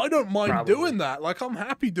 I don't mind Probably. doing that. Like, I'm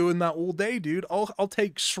happy doing that all day, dude. I'll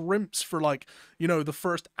take shrimps for, like, you know, the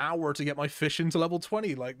first hour to get my fish into level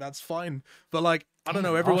 20. Like, that's fine. But, like, I don't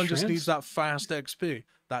Damn, know. raw Everyone just shrimps? needs that fast XP.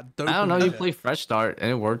 That dopamine I don't know. You hit. play Fresh Start and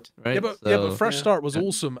it worked, right? Yeah, but So, Fresh Yeah. Start was Yeah.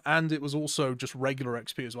 awesome, and it was also just regular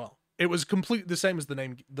XP as well. It was completely the same as the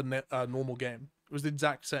normal game. It was the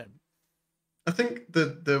exact same. I think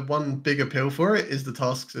the one big appeal for it is the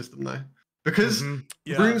task system though, because Mhm.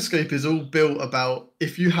 Yeah. RuneScape is all built about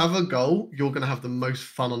if you have a goal, you're gonna have the most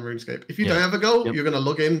fun on RuneScape. If you Yeah. don't have a goal, Yep. you're gonna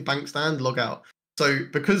log in, bank stand, log out. So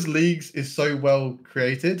because Leagues is so well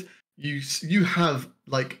created, you have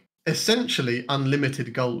like essentially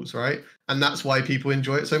unlimited goals, right? And that's why people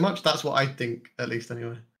enjoy it so much. That's what I think, at least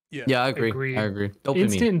anyway. Yeah, I agree. Agreed. I agree. Dopamine.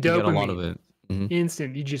 Instant You get a lot dopamine. of it. Mhm.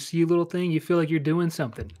 Instant. You just see a little thing, you feel like you're doing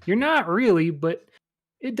something. You're not really, but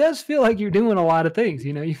it does feel like you're doing a lot of things.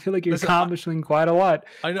 You know, you feel like you're Listen, accomplishing quite a lot.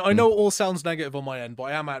 I know it all sounds negative on my end, but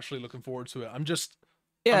I am actually looking forward to it. I'm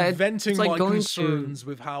Yeah, venting it's like my going concerns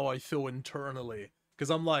with how I feel internally, because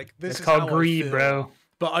I'm like, this It's is called how greed, I feel, bro.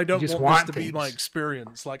 but I don't just want this want to be my things.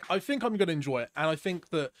 experience. Like, I think I'm gonna enjoy it, and I think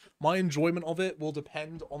that my enjoyment of it will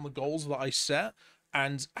depend on the goals that I set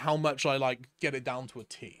and how much I like get it down to a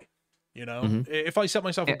T. You know, Mhm. if I set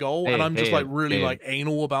myself a Hey, goal and hey, I'm just hey, like really hey. like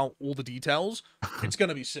anal about all the details, it's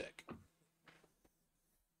gonna be sick.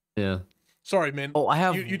 Yeah. Sorry, Mint. Oh, I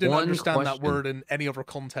have You didn't one understand that question. word in any other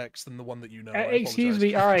context than the one that you know. I Excuse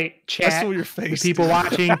apologize. me. All right, I chat. saw your The face. people dude.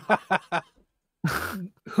 watching.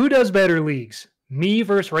 Who does better leagues? Me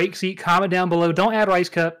versus Rake Seat. Comment down below. Don't add Rice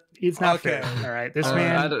Cup. It's not Okay. fair. All right. This All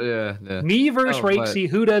man. Yeah. Me versus Oh, Rake but- Seat.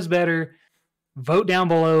 Who does better? Vote down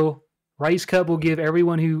below. Rice Cup will give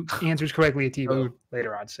everyone who answers correctly a TiVo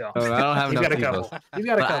later on. So Oh, I don't have he's enough got a TiVos. couple. He's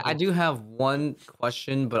got a But couple. I do have one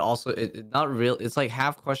question, but also it not real. It's like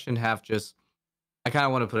half question, half just. I kind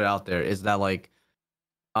of want to put it out there. Is that like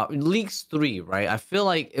Leagues 3, right? I feel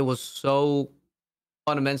like it was so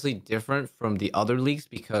fundamentally different from the other leagues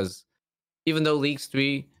because even though Leagues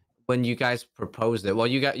 3, when you guys proposed it, well,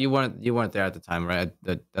 you weren't there at the time, right?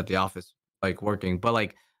 At the office, like working, but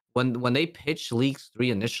like when they pitched Leagues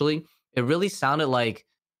 3 initially, it really sounded like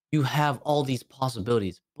you have all these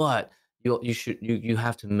possibilities, but you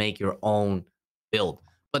have to make your own build.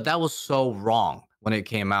 But that was so wrong when it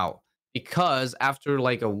came out because after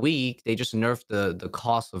like a week, they just nerfed the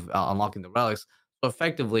cost of unlocking the relics. So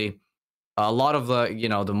effectively, a lot of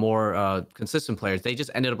the the more consistent players, they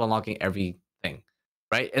just ended up unlocking everything,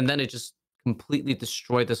 right? And then it just completely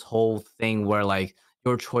destroyed this whole thing where like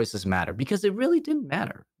your choices matter because it really didn't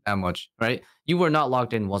matter that much, right? You were not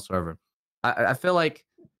locked in whatsoever. I feel like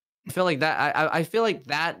I feel like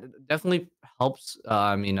that definitely helps.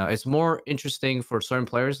 It's more interesting for certain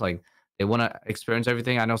players, like they want to experience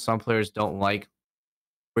everything. I know some players don't like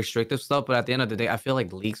restrictive stuff, but at the end of the day, I feel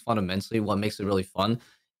like leagues fundamentally what makes it really fun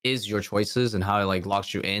is your choices and how it like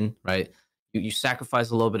locks you in, right? You sacrifice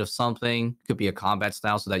a little bit of something, could be a combat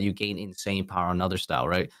style, so that you gain insane power on another style,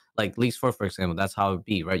 right? Like Leagues 4, for example, that's how it would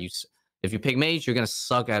be, right? If you pick mage, you're gonna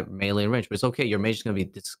suck at melee and range, but it's okay. Your mage is gonna be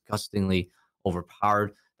disgustingly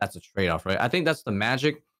overpowered. That's a trade-off, right? I think that's the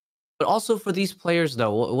magic. But also for these players,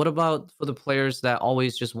 though, what about for the players that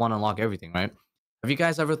always just want to unlock everything, right? Have you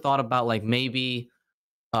guys ever thought about like maybe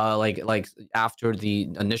like after the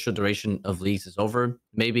initial duration of leagues is over,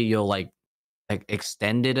 maybe you'll like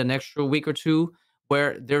extend it an extra week or two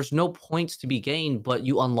where there's no points to be gained, but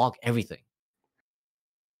you unlock everything.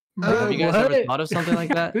 Have you guys ever What? thought of something like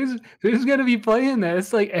that? Who's gonna be playing that?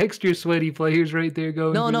 It's like extra sweaty players right there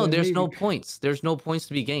going. No, for no, that there's no maybe. points. There's no points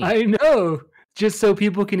to be gained. I know. Just so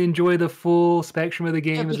people can enjoy the full spectrum of the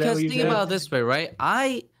game. Yeah, Is that because what you think said? about it this way, right?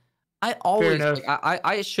 I always enough. like,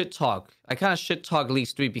 I shit talk. I kind of shit talk League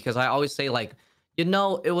 3 because I always say like, it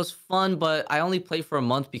was fun, but I only played for a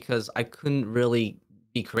month because I couldn't really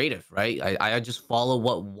be creative, right? I just follow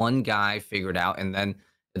what one guy figured out, and then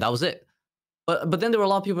that was it. But then there were a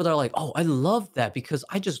lot of people that are like, oh, I love that because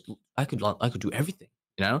I could do everything,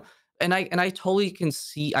 you know? And I totally can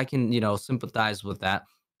see, I can, sympathize with that.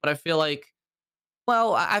 But I feel like,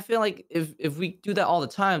 well, I feel like if we do that all the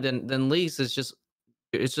time, then leagues is just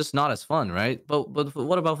it's just not as fun, right? But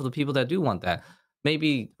what about for the people that do want that?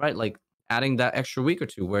 Maybe, right, like adding that extra week or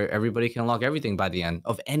two where everybody can unlock everything by the end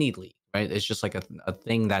of any league, right? It's just like a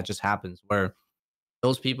thing that just happens where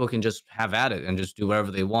those people can just have at it and just do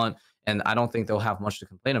whatever they want. And I don't think they'll have much to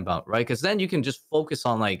complain about, right? Because then you can just focus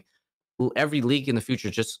on like every league in the future,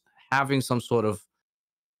 just having some sort of,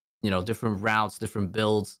 different routes, different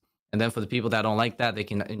builds, And then for the people that don't like that, they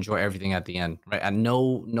can enjoy everything at the end, right? And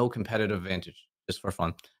no competitive advantage, just for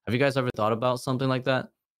fun. Have you guys ever thought about something like that?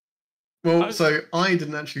 Well, so I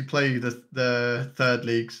didn't actually play the third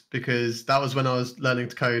leagues because that was when I was learning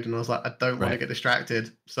to code, and I was like, I don't want to Right. get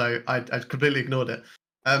distracted, so I completely ignored it.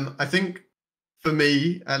 I think for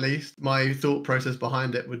me, at least, my thought process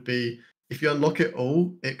behind it would be if you unlock it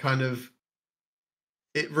all,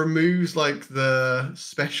 it removes like the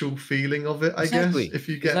special feeling of it, I guess. If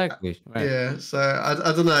you get Exactly. Right. yeah, so I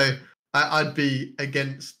don't know. I'd be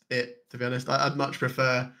against it, to be honest. I'd much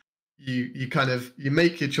prefer you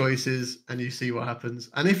make your choices and you see what happens.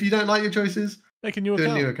 And if you don't like your choices, Make a new do a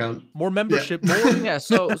account. new account. More membership, Yeah. more. Yeah,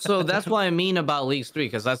 so that's what I mean about Leagues 3,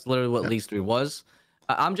 because that's literally what Yeah. Leagues 3 was.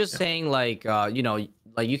 I'm just Yeah. saying, like,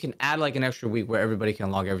 like you can add like an extra week where everybody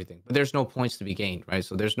can log everything, but there's no points to be gained, right?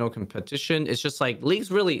 So there's no competition. It's just like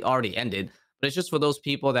Leagues really already ended, but it's just for those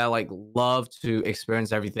people that like love to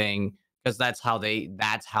experience everything because that's how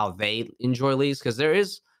they enjoy Leagues. Because there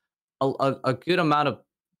is a good amount of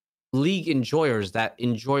League enjoyers that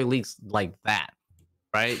enjoy Leagues like that,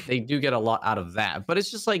 right? They do get a lot out of that, but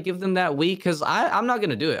it's just like give them that week because I'm not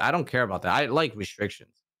gonna do it. I don't care about that. I like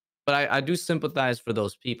restrictions, but I do sympathize for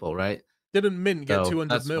those people, right? Didn't Mint get So 200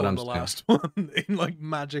 that's mil what in I'm the saying. last one in like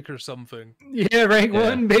Magic or something? Yeah, rank Yeah.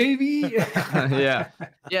 1, baby.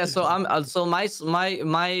 Yeah. So so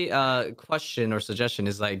my question or suggestion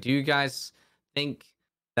is like, do you guys think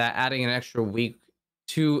that adding an extra week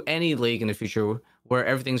to any league in the future where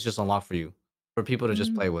everything's just unlocked for you for people to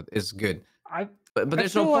just Mm. play with is good? I But I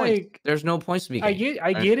there's no feel points. like There's no points to be I gained. get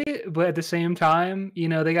right? it, but at the same time,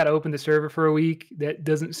 they got to open the server for a week. That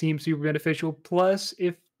doesn't seem super beneficial. Plus,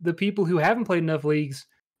 if the people who haven't played enough leagues,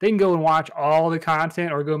 they can go and watch all the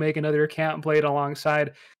content or go make another account and play it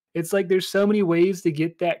alongside. It's like there's so many ways to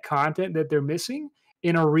get that content that they're missing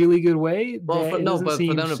in a really good way Well, that it doesn't but for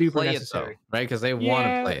seem them to super play it though, necessary. right? Because they want to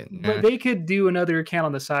Yeah, play it. but Yeah. they could do another account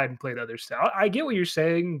on the side and play the other stuff. I get what you're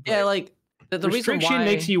saying. Yeah, But like the reason restriction why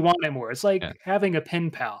makes you want it more. It's like Yeah. having a pen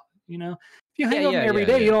pal. If you hang Yeah, with them yeah, every yeah,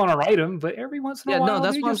 day, yeah. you don't want to write them. But every once in a Yeah, while, no,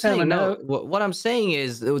 that's they what I'm just have a saying. No, note. what I'm saying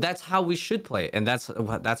is that's how we should play it, and that's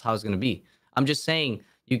how it's gonna be. I'm just saying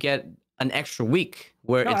you get an extra week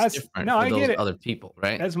where No, it's different for I get those it. other people,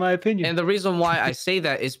 right? That's my opinion. And the reason why I say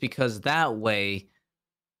that is because that way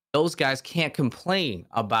those guys can't complain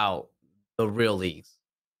about the real leagues.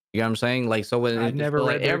 You know what I'm saying? Like, so when I've never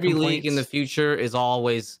like read their every league in the complaints. future is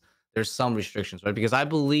always there's some restrictions, right? Because I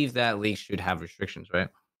believe that leagues should have restrictions, right?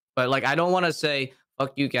 But like, I don't want to say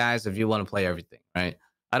fuck you guys if you want to play everything, right?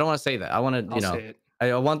 I don't want to say that. I want to, I'll say it.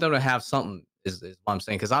 I want them to have something. Is what I'm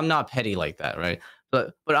saying because I'm not petty like that, right?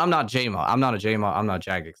 But I'm not JMO. I'm not a JMO. I'm not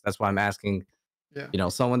Jagex. That's why I'm asking, Yeah.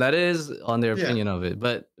 someone that is on their Yeah. opinion of it.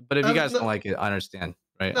 But if you guys No, don't like it, I understand,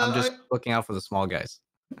 right? no, I'm just looking out for the small guys.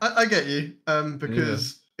 I get you.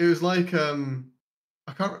 Because it was like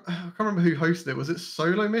I can't remember who hosted it. Was it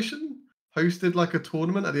Solo Mission? Hosted like a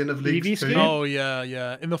tournament at the end of Leagues EV 2. Skate? Oh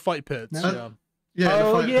yeah, in the fight pits. No. Yeah. Yeah, in the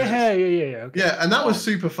Oh fight pits. yeah. Okay. Yeah, and that was Oh.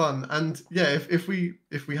 super fun. And yeah, if we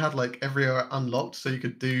had like every area unlocked, so you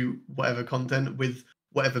could do whatever content with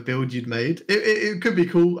whatever build you'd made, it could be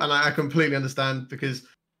cool. And I completely understand because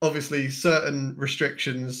obviously certain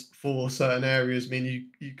restrictions for certain areas mean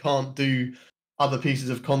you can't do other pieces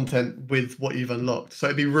of content with what you've unlocked. So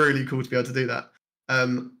it'd be really cool to be able to do that.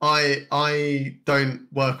 I don't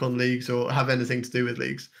work on leagues or have anything to do with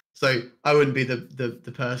leagues, so I wouldn't be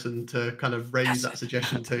the person to kind of raise that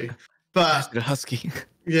suggestion to. But Husky.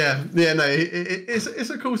 yeah, no, it's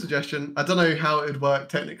a cool suggestion. I don't know how it would work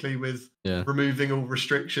technically with removing all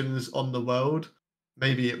restrictions on the world.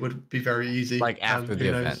 Maybe it would be very easy. Like after the who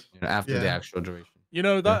event, knows? after the actual duration.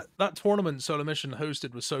 That tournament Solo Mission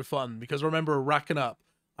hosted was so fun because I remember racking up.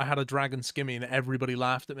 I had a dragon skimmy and everybody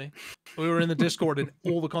laughed at me. We were in the Discord and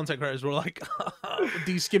all the content creators were like,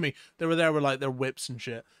 de-skimmy. They were there with like their whips and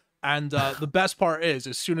shit. And the best part is,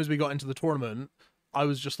 as soon as we got into the tournament, I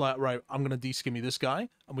was just like, right, I'm going to de-skimmy this guy.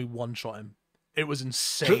 And we one-shot him. It was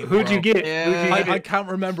insane. Who'd you get? I can't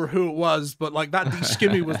remember who it was, but like that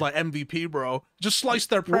de-skimmy was like MVP, bro. Just sliced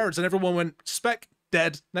their prayers and everyone went, spec,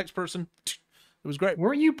 dead, next person. It was great.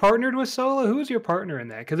 Weren't you partnered with Solo? Who was your partner in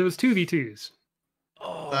that? Because it was 2v2s.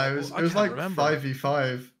 Oh, No, it was like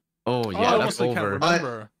 5v5. Oh yeah, I that's honestly can't over.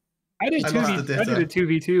 remember. I did I lost the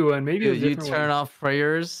 2v2 one. Maybe it was You different turn one. off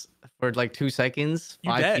prayers for like 2 seconds.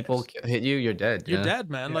 You're 5 dead. people hit you. You're dead. You're yeah. dead,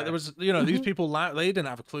 man. Like Yeah. there was, these people, they didn't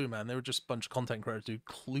have a clue, man. They were just a bunch of content creators, dude.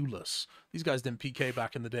 Clueless. These guys didn't PK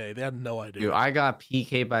back in the day. They had no idea. Dude, I got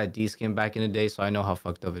PK by a D-skin back in the day, so I know how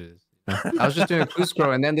fucked up it is. I was just doing a clue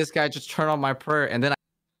scroll, and then this guy just turned on my prayer, and then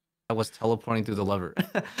I was teleporting through the lever.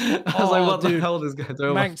 I was Oh, like, what dude. the hell, this guy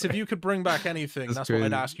doing? Manx, if you could bring back anything, That's that's what I'd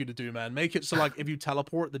crazy. ask you to do, man. Make it so like if you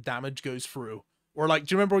teleport, the damage goes through. Or like,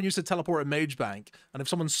 do you remember when you used to teleport at Mage Bank, and if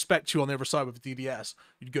someone spec'd you on the other side with a DDS,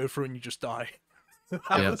 you'd go through and you just die.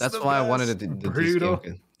 Yeah, that's why I wanted to do this Brutal.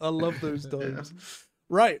 game. I love those times.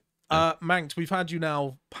 Right. Manked, we've had you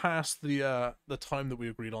now past the time that we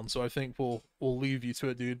agreed on, so I think we'll leave you to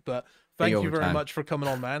it, dude. But thank you very overtime. much for coming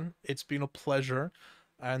on, man. It's been a pleasure.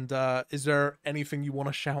 And is there anything you want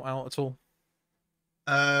to shout out at all?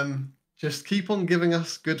 Just keep on giving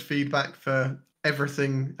us good feedback for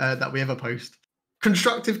everything that we ever post.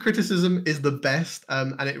 Constructive criticism is the best,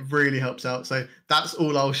 and it really helps out. So that's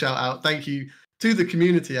all I'll shout out. Thank you to the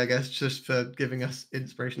community, I guess, just for giving us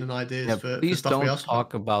inspiration and ideas Yeah, for please stuff we don't ask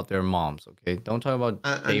talk about their moms, okay? Don't talk about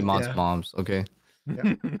And- Damon's yeah. moms, okay? All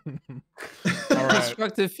right.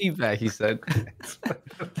 Constructive feedback, he said.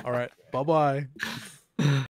 All right. Bye-bye.